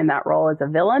accept him in that role as a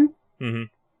villain.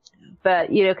 But,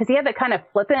 because he had that kind of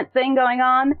flippant thing going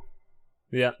on.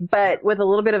 Yeah. But with a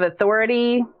little bit of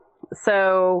authority.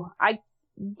 So I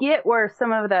get where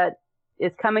some of that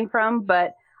is coming from,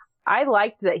 but I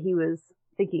liked that he was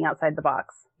thinking outside the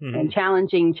box and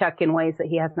challenging Chuck in ways that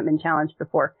he hasn't been challenged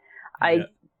before. I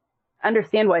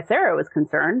understand why Sarah was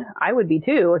concerned. I would be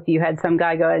too if you had some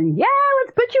guy going, yeah,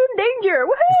 let's put you in danger.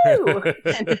 Woohoo!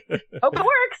 And hope it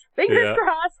works. Fingers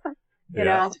crossed. You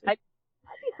know, I'd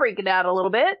be freaking out a little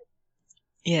bit.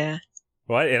 Yeah.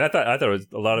 Well, and I thought it was,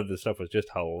 a lot of this stuff was just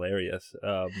hilarious.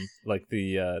 Like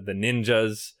the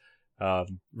ninjas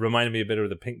reminded me a bit of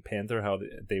the Pink Panther, how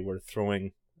they were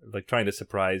throwing, like trying to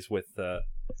surprise with the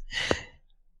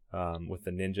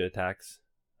ninja attacks.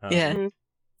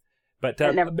 But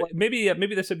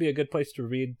maybe this would be a good place to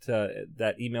read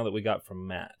that email that we got from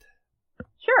Matt.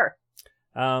 Sure.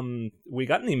 We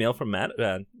got an email from Matt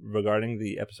regarding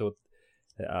the episode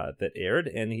that aired,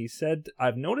 and he said,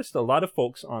 I've noticed a lot of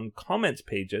folks on comments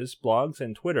pages, blogs,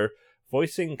 and Twitter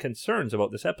voicing concerns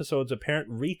about this episode's apparent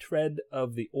retread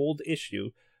of the old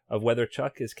issue of whether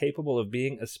Chuck is capable of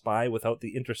being a spy without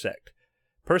the intersect.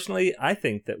 Personally, I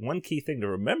think that one key thing to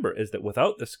remember is that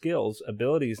without the skills,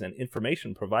 abilities, and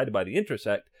information provided by the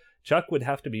intersect, Chuck would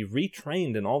have to be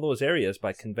retrained in all those areas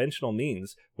by conventional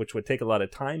means, which would take a lot of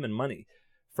time and money.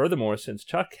 Furthermore, since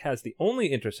Chuck has the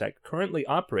only intersect currently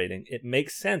operating, it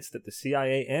makes sense that the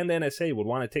CIA and NSA would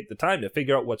want to take the time to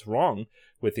figure out what's wrong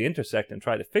with the intersect and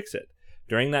try to fix it.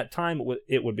 During that time,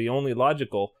 it would be only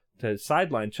logical to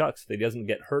sideline Chuck so that he doesn't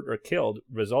get hurt or killed,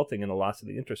 resulting in a loss of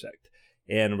the intersect.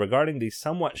 And regarding the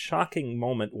somewhat shocking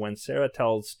moment when Sarah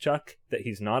tells Chuck that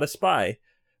he's not a spy,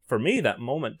 for me that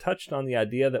moment touched on the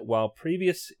idea that while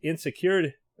previous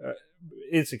insecurities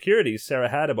Sarah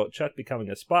had about Chuck becoming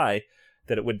a spy,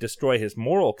 that it would destroy his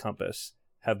moral compass,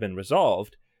 have been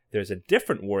resolved, there's a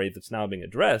different worry that's now being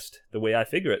addressed. The way I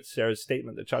figure it, Sarah's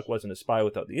statement that Chuck wasn't a spy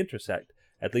without the intersect,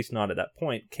 at least not at that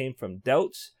point, came from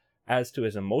doubts as to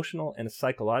his emotional and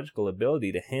psychological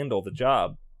ability to handle the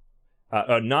job.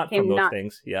 Not from those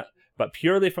things, but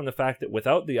purely from the fact that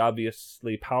without the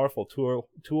obviously powerful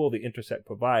tool the intersect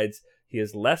provides, he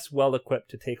is less well equipped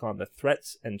to take on the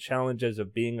threats and challenges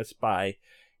of being a spy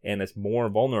and is more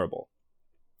vulnerable.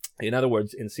 In other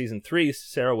words, in season 3,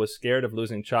 Sarah was scared of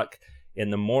losing Chuck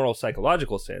in the moral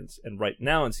psychological sense, and right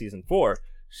now in season 4,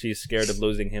 she's scared of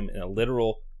losing him in a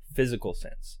literal physical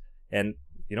sense. And,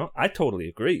 you know, I totally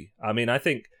agree. I mean, I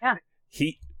think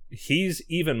he's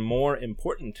even more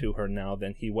important to her now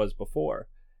than he was before.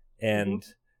 And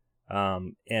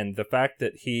and the fact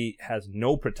that he has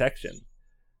no protection,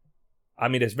 I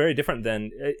mean, it's very different than,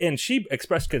 and she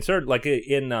expressed concern, like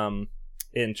in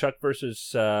Chuck versus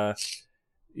the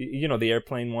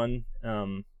airplane one,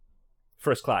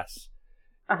 First Class.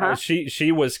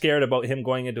 She was scared about him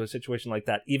going into a situation like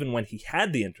that even when he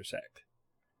had the intersect.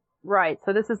 Right.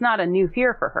 So this is not a new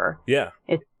fear for her. Yeah.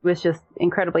 It was just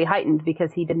incredibly heightened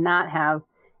because he did not have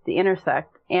the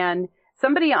intersect. And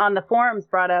somebody on the forums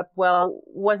brought up, well,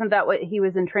 wasn't that what he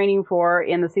was in training for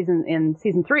in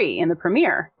season 3 in the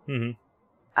premiere? Mm-hmm.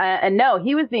 And no,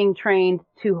 he was being trained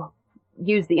to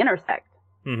use the intersect.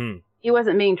 Mm-hmm. He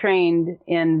wasn't being trained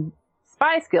in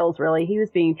spy skills, really. He was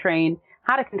being trained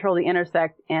how to control the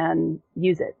intersect and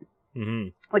use it,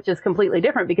 which is completely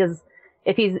different because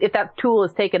if that tool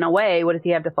is taken away, what does he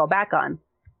have to fall back on?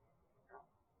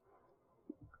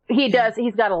 He does.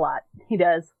 He's got a lot. He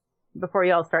does. Before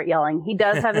you all start yelling, he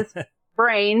does have his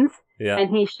brains,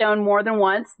 and he's shown more than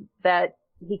once that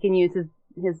he can use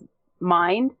his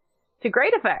mind to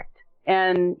great effect,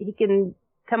 and he can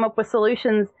come up with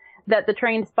solutions that the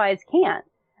trained spies can't.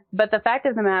 But the fact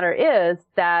of the matter is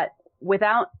that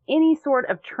without any sort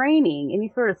of training,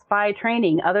 any sort of spy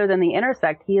training other than the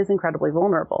intersect, he is incredibly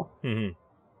vulnerable. Mm-hmm.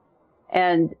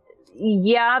 And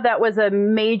that was a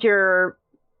major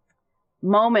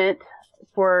moment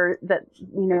for that,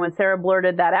 when Sarah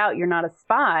blurted that out, you're not a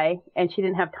spy, and she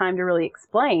didn't have time to really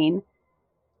explain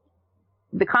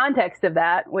the context of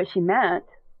that, what she meant.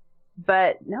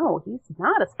 But no, he's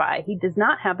not a spy. He does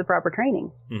not have the proper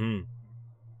training. Mm-hmm.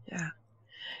 Yeah.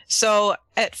 So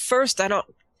at first, I don't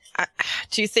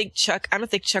think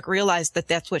Chuck realized that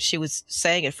that's what she was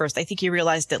saying at first. I think he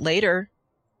realized it later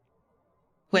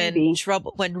when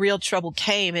real trouble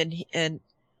came, and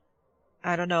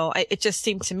I don't know. It just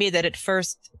seemed to me that at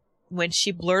first, when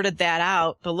she blurted that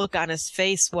out, the look on his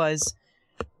face was,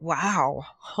 wow.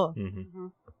 Mm-hmm.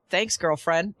 Thanks,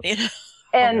 girlfriend.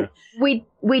 And we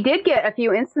did get a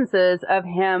few instances of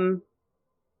him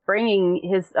bringing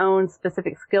his own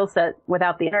specific skill set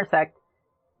without the intersect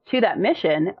to that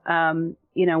mission.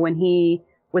 When he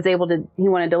was he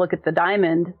wanted to look at the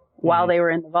diamond while they were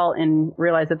in the vault and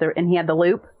realized and he had the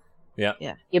loop.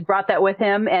 Yeah. He brought that with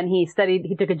him, and he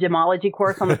took a gemology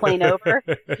course on the plane over.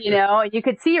 You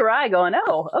could see Rai going,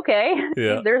 oh, okay,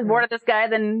 there's more to this guy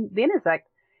than the intersect.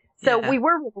 So we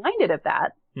were reminded of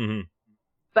that. Mm-hmm.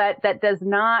 But that does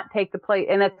not take the place,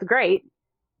 and that's great,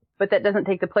 but that doesn't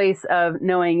take the place of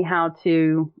knowing how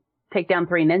to take down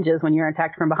 3 ninjas when you're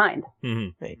attacked from behind.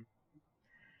 Mm-hmm.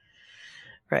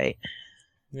 Right.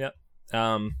 Yeah.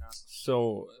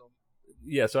 So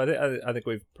I think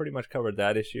we've pretty much covered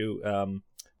that issue.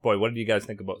 Boy, what did you guys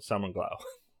think about Summer Glau?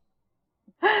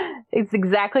 It's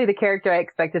exactly the character I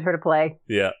expected her to play.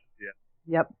 Yeah.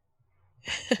 Yep.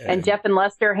 And Jeff and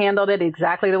Lester handled it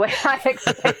exactly the way I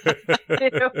expected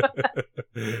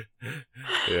to.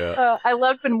 Yeah. I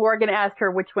loved when Morgan asked her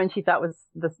which one she thought was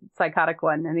the psychotic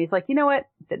one, and he's like, you know what?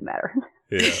 Didn't matter.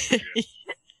 Yeah.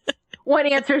 One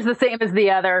answer is the same as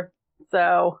the other.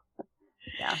 So,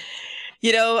 yeah.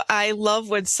 I love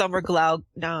when Summer Glau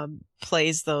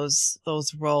plays those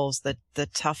roles, the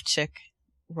tough chick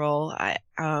role. I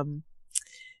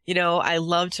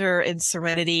loved her in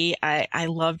Serenity. I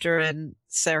loved her in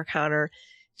Sarah Connor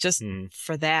just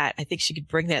for that. I think she could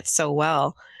bring that so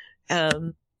well.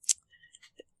 I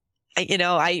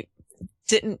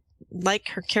didn't like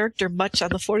her character much on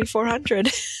the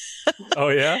 4400. Oh,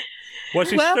 yeah? Well,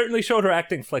 she certainly showed her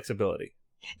acting flexibility.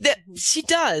 She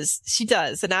does.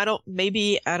 And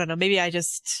maybe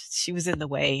she was in the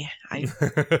way.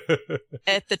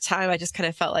 At the time, I just kind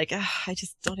of felt like, I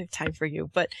just don't have time for you.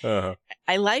 But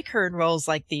I like her in roles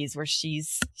like these where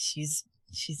she's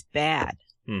bad.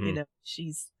 Mm-hmm.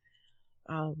 She's,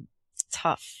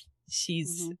 tough.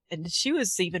 And she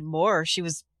was even more, she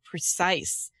was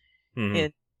precise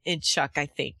in Chuck, I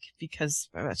think, because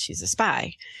she's a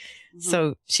spy.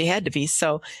 So she had to be.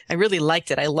 So I really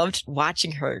liked it. I loved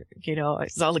watching her. I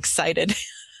was all excited.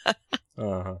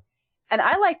 And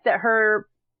I liked that her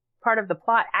part of the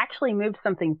plot actually moved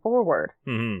something forward.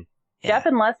 Mm-hmm. Jeff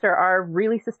and Lester are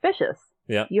really suspicious.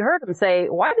 Yeah. You heard them say,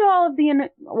 why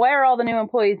are all the new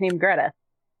employees named Greta?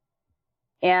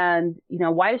 And,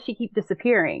 why does she keep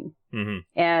disappearing? Mm-hmm.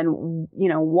 And,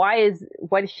 why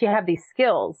does she have these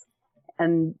skills?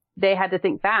 And they had to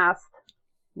think fast.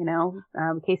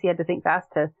 Casey had to think fast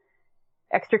to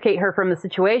extricate her from the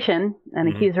situation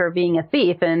and accuse her of being a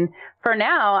thief. And for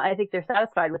now, I think they're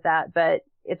satisfied with that. But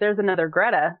if there's another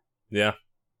Greta,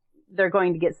 they're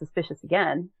going to get suspicious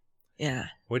again. Yeah.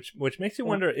 Which makes you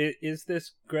wonder, is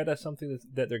this Greta something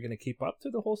that they're going to keep up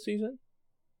through the whole season?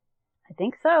 I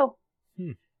think so.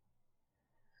 I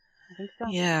think so.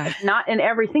 Yeah. It's not in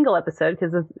every single episode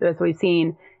because as we've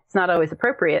seen, it's not always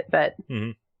appropriate, but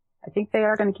I think they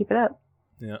are going to keep it up.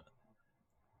 Yeah.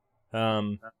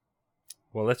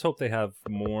 Well, let's hope they have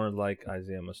more like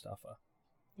Isaiah Mustafa.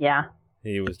 Yeah.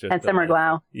 He was just and Summer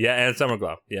Glau. Yeah, and Summer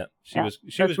Glau. Yeah, she was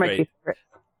great.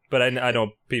 But I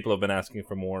know people have been asking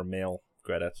for more male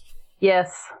Gretas.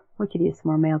 Yes, we could use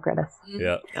some more male Gretas.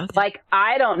 Yeah. Okay. Like,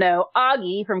 I don't know,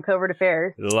 Augie from Covert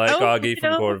Affairs. Like Augie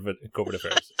from Covert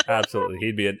Affairs. Absolutely.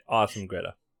 He'd be an awesome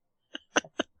Greta.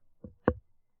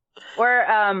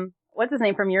 Or, what's his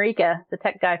name from Eureka? The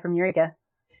tech guy from Eureka.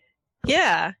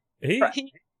 Yeah.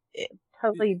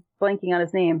 Totally blanking on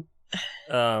his name.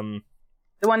 The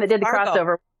one that did the Fargo.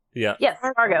 crossover. Yeah. Yes,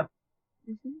 Fargo.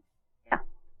 Mm-hmm. Yeah.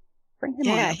 Bring him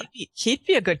Yeah, on. he'd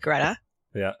be a good Greta.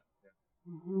 Yeah.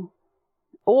 Mm-hmm.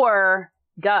 Or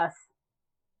Gus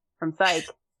from Psych.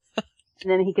 And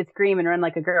then he could scream and run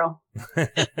like a girl.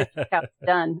 That's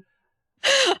done.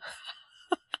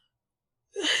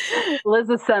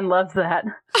 Liz's son loves that.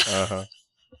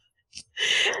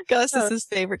 Gus is his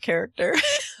favorite character.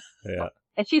 Yeah.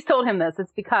 And she's told him this.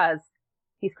 It's because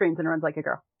he screams and runs like a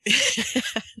girl.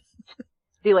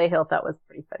 Delay Hill thought was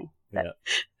pretty funny. Yeah.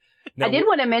 I did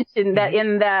want to mention that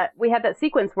in that we had that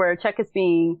sequence where Chuck is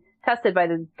being tested by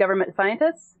the government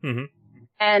scientists,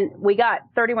 and we got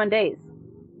 31 days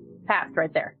passed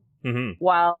right there.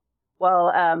 While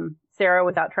Sarah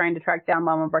was out trying to track down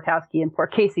Mama Bartowski, and poor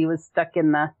Casey was stuck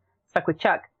with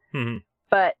Chuck.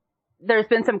 But there's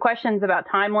been some questions about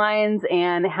timelines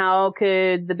and how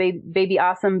could the baby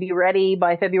Awesome be ready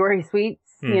by February sweeps,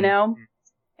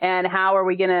 and how are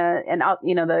we gonna, and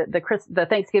the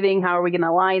Thanksgiving, how are we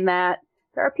gonna align that?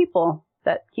 There are people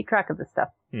that keep track of this stuff,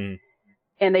 and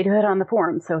they do it on the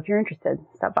forum. So if you're interested,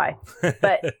 stop by.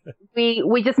 But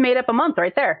we just made up a month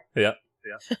right there. Yeah.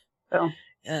 So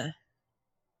yeah.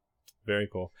 Very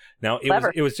cool. Now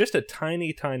it was just a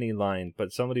tiny line,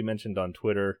 but somebody mentioned on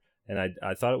Twitter, and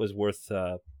I thought it was worth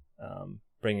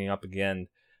bringing up again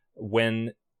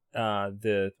when what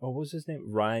was his name,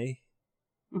 Rai,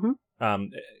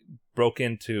 broke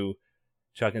into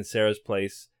Chuck and Sarah's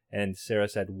place, and Sarah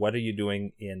said, "What are you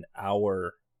doing in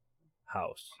our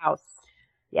house.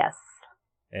 Yes.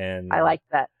 And I like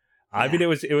that. I mean, it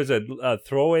was a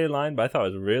throwaway line, but I thought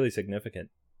it was really significant.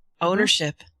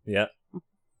 Ownership. Yeah.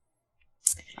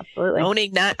 Absolutely.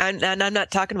 Owning, I'm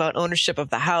not talking about ownership of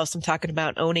the house. I'm talking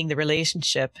about owning the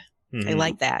relationship. Mm-hmm. I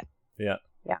like that. Yeah.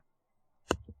 Yeah.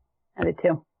 I did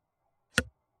too.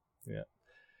 Yeah.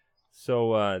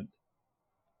 So,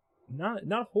 not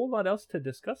a whole lot else to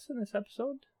discuss in this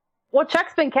episode. Well,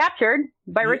 Chuck's been captured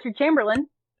by Richard Chamberlain.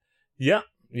 Yeah.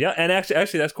 Yeah, and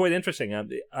actually, that's quite interesting.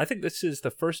 I think this is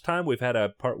the first time we've had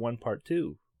a part 1, part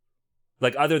 2,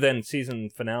 like other than season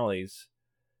finales.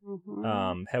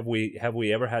 Mm-hmm. Have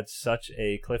we ever had such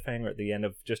a cliffhanger at the end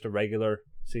of just a regular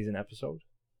season episode?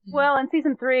 Well, in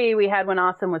season 3, we had when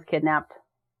Awesome was kidnapped.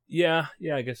 Yeah,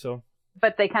 I guess so.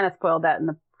 But they kind of spoiled that in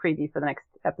the preview for the next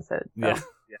episode. So Yeah.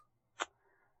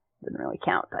 Didn't really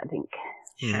count, I think.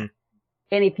 Mm-hmm.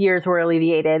 Any fears were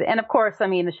alleviated, and of course, I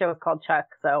mean, the show is called Chuck,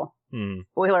 so.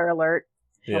 Spoiler alert.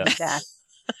 Yeah.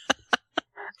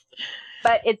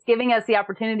 But it's giving us the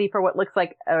opportunity for what looks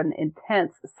like an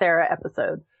intense Sarah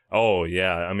episode. Oh,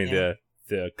 yeah. I mean,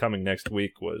 the coming next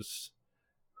week was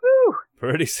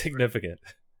pretty significant.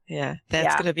 Yeah,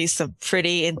 that's going to be some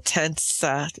pretty intense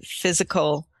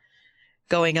physical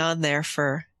going on there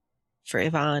for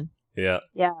Yvonne. Yeah.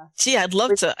 Yeah. Gee, I'd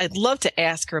love to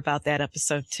ask her about that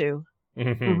episode too.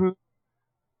 Mm-hmm. Mm-hmm.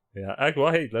 Yeah.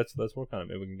 Well, hey, let's work on it.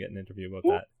 Maybe we can get an interview about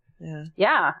that. Yeah.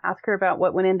 Yeah. Ask her about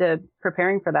what went into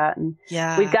preparing for that. And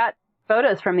yeah, we've got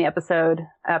photos from the episode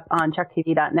up on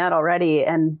ChuckTV.net already,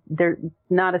 and there's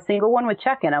not a single one with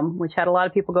Chuck in them, which had a lot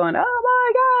of people going, "Oh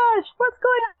my gosh, what's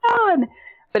going on?"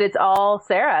 But it's all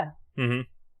Sarah. Mm-hmm.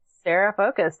 Sarah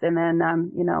focused, and then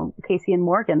Casey and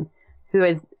Morgan, who,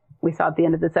 as we saw at the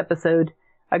end of this episode,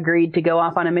 agreed to go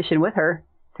off on a mission with her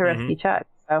to rescue Chuck.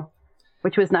 So.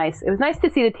 Which was nice. It was nice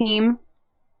to see the team-ish.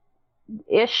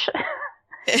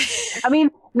 I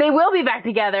mean, they will be back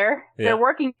together. Yeah. They're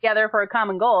working together for a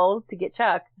common goal to get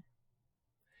Chuck.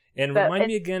 And remind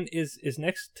me again, is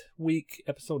next week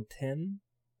episode 10?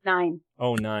 9.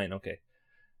 Oh, 9. Okay.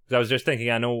 Because I was just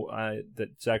thinking, I know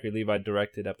that Zachary Levi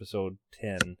directed episode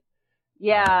 10.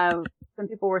 Yeah, some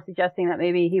people were suggesting that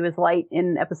maybe he was light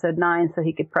in episode 9 so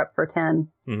he could prep for 10.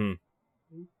 Mm-hmm.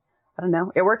 I don't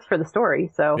know. It works for the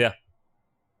story, so... Yeah.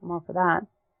 I'm all for that.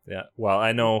 Yeah. Well,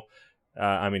 I know,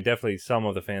 I mean, definitely some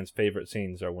of the fans' favorite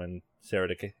scenes are when Sarah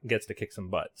gets to kick some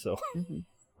butt. So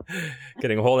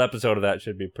getting a whole episode of that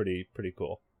should be pretty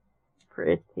cool.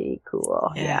 Pretty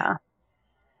cool. Yeah.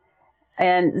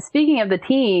 And speaking of the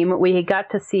team, we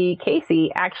got to see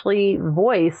Casey actually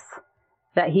voice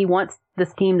that he wants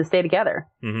this team to stay together.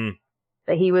 Mm-hmm.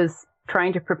 That he was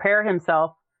trying to prepare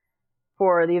himself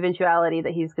for the eventuality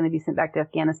that he's going to be sent back to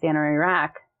Afghanistan or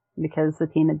Iraq, because the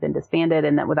team had been disbanded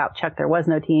and that without Chuck there was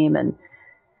no team. And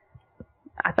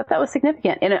I thought that was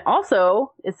significant. And it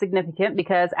also is significant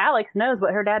because Alex knows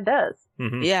what her dad does.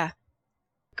 Mm-hmm. Yeah.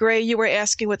 Gray, you were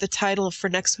asking what the title for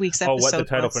next week's episode was. Oh, what the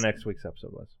title for next week's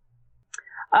episode was.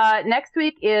 Next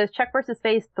week is Chuck versus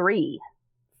Phase 3.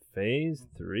 Phase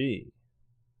 3.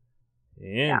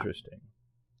 Interesting.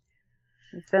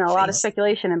 There's been a lot of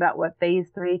speculation about what Phase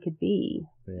 3 could be.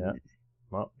 Yeah.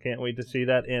 Well, can't wait to see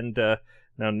that. And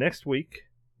now next week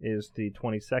is the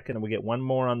 22nd, and we get one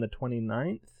more on the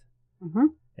 29th. Mm-hmm.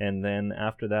 And then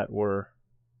after that, we're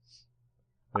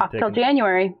off till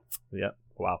January. Yeah.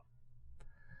 Wow.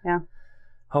 Yeah.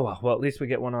 Oh, well, at least we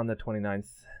get one on the 29th,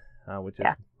 which is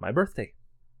my birthday.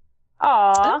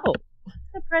 Aww. Oh.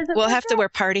 The present we'll have to wear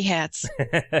party hats.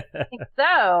 I think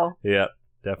so. Yeah,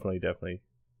 definitely.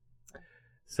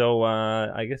 So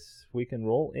I guess we can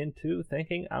roll into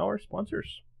thanking our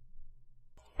sponsors.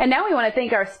 And now we want to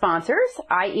thank our sponsors,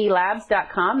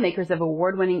 IELabs.com, makers of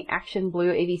award-winning Action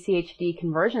Blue AVC HD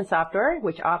conversion software,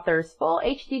 which authors full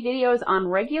HD videos on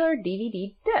regular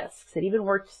DVD discs. It even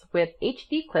works with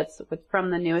HD clips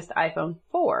from the newest iPhone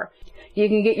 4. You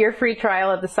can get your free trial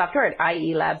of the software at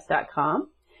IELabs.com.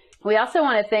 We also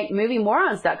want to thank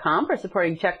MovieMorons.com for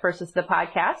supporting Chuck versus the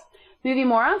podcast. Movie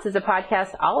Morons is a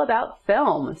podcast all about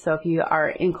film. So if you are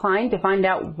inclined to find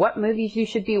out what movies you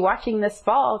should be watching this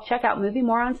fall, check out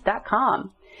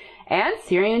MovieMorons.com. And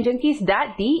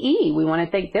SyrianJunkies.de. We want to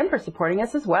thank them for supporting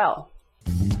us as well.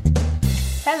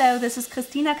 Hello, this is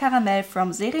Christina Caramel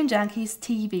from Serienjunkies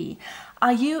TV.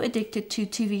 Are you addicted to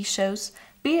TV shows?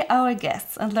 Be our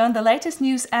guests and learn the latest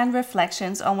news and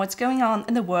reflections on what's going on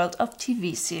in the world of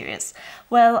TV series.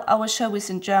 Well, our show is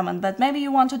in German, but maybe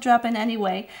you want to drop in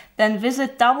anyway? Then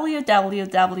visit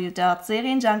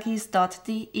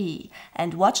www.serienjunkies.de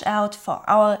and watch out for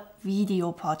our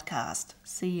video podcast.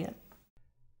 See you.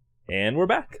 And we're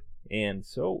back. And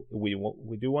so we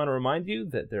do want to remind you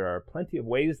that there are plenty of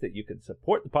ways that you can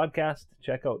support the podcast.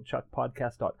 Check out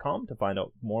chuckpodcast.com to find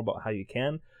out more about how you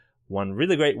can. One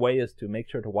really great way is to make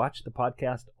sure to watch the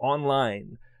podcast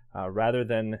online rather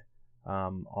than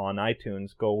on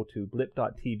iTunes. Go to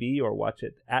blip.tv or watch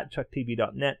it at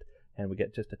chucktv.net, and we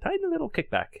get just a tiny little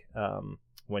kickback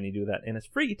when you do that. And it's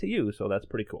free to use, so that's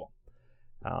pretty cool.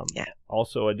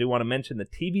 Also, I do want to mention the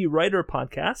TV Writer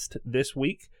podcast this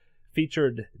week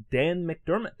featured Dan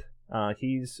McDermott.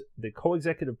 He's the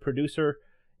co-executive producer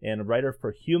and writer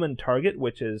for Human Target,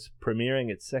 which is premiering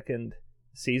its second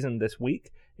season this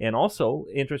week. And also,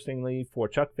 interestingly, for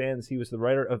Chuck fans, he was the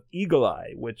writer of Eagle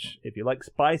Eye, which, if you like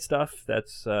spy stuff,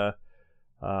 that's a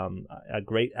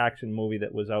great action movie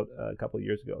that was out a couple of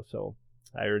years ago. So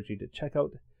I urge you to check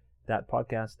out that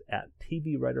podcast at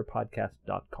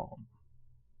tvwriterpodcast.com.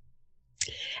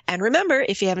 And remember,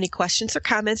 if you have any questions or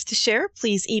comments to share,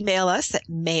 please email us at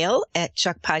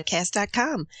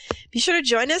mail@chuckpodcast.com. Be sure to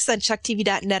join us on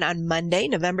chucktv.net on Monday,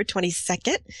 November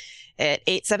 22nd at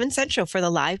 8/7 Central for the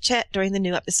live chat during the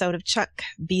new episode of Chuck.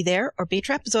 Be there or be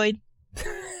trapezoid.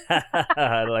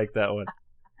 I like that one.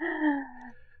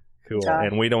 Cool.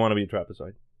 And we don't want to be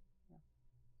trapezoid.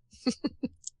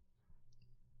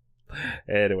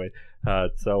 Anyway,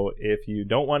 so if you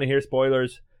don't want to hear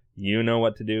spoilers, you know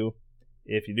what to do.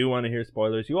 If you do want to hear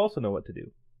spoilers, you also know what to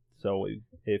do. So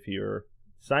if you're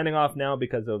signing off now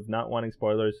because of not wanting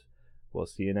spoilers, we'll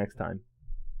see you next time.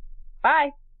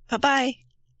 Bye. Bye-bye.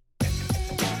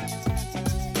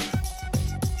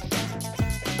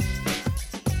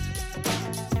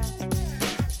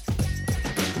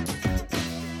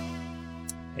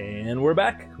 And we're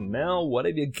back. Mel, what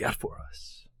have you got for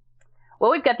us? Well,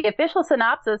 we've got the official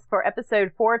synopsis for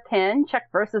episode 410, Chuck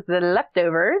versus the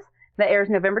Leftovers. That airs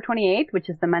November 28th, which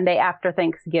is the Monday after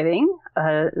Thanksgiving.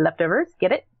 Leftovers,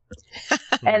 get it?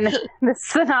 And the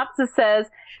synopsis says,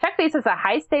 Chuck faces a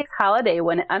high-stakes holiday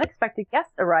when unexpected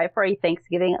guests arrive for a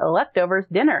Thanksgiving leftovers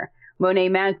dinner. Monet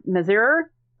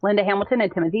Mazur, Linda Hamilton,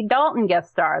 and Timothy Dalton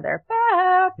guest star. They're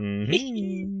back.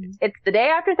 Mm-hmm. It's the day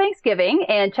after Thanksgiving,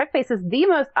 and Chuck faces the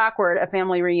most awkward of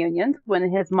family reunions when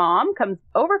his mom comes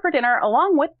over for dinner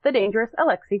along with the dangerous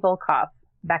Alexei Volkov.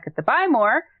 Back at the Buy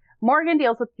More, Morgan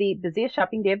deals with the busiest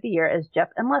shopping day of the year as Jeff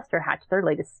and Lester hatch their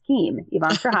latest scheme.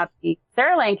 Yvonne Strahovski,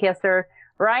 Sarah Lancaster,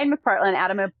 Ryan McPartlin,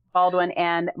 Adam Baldwin,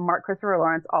 and Mark Christopher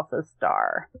Lawrence also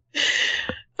star.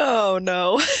 Oh,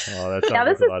 no. Oh, that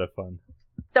sounds like a lot of fun.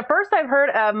 The first I've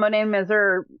heard of Monet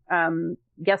Mazur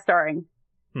guest starring.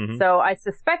 Mm-hmm. So I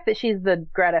suspect that she's the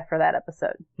Greta for that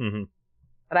episode. Mm-hmm.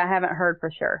 But I haven't heard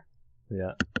for sure.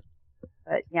 Yeah.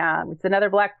 But yeah, it's another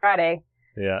Black Friday.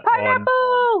 Yeah.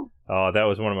 Pineapple! Oh, that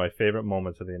was one of my favorite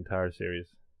moments of the entire series.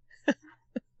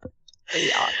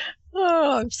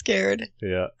 Oh, I'm scared.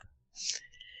 Yeah.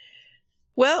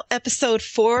 Well, episode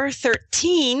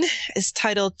 413 is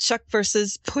titled Chuck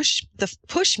versus the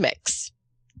Push Mix.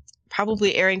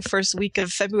 Probably airing first week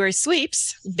of February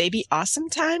sweeps. Baby awesome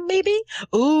time, maybe?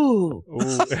 Ooh.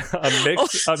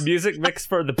 A music mix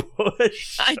for the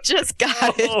push. I just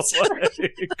got it. Oh, my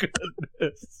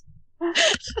goodness.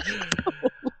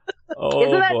 Oh,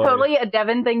 isn't that totally a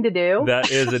Devin thing to do?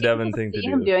 That is a Devin thing to do. See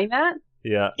him doing that?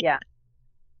 Yeah. Yeah.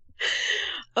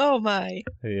 Oh my.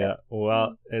 Yeah.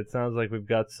 Well, it sounds like we've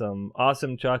got some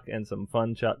awesome Chuck and some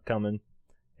fun Chuck coming,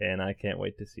 and I can't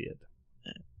wait to see it.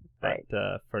 Right.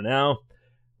 But for now,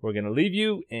 we're going to leave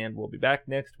you, and we'll be back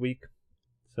next week.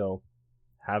 So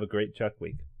have a great Chuck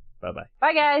week. Bye-bye.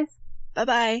 Bye, guys.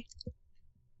 Bye-bye.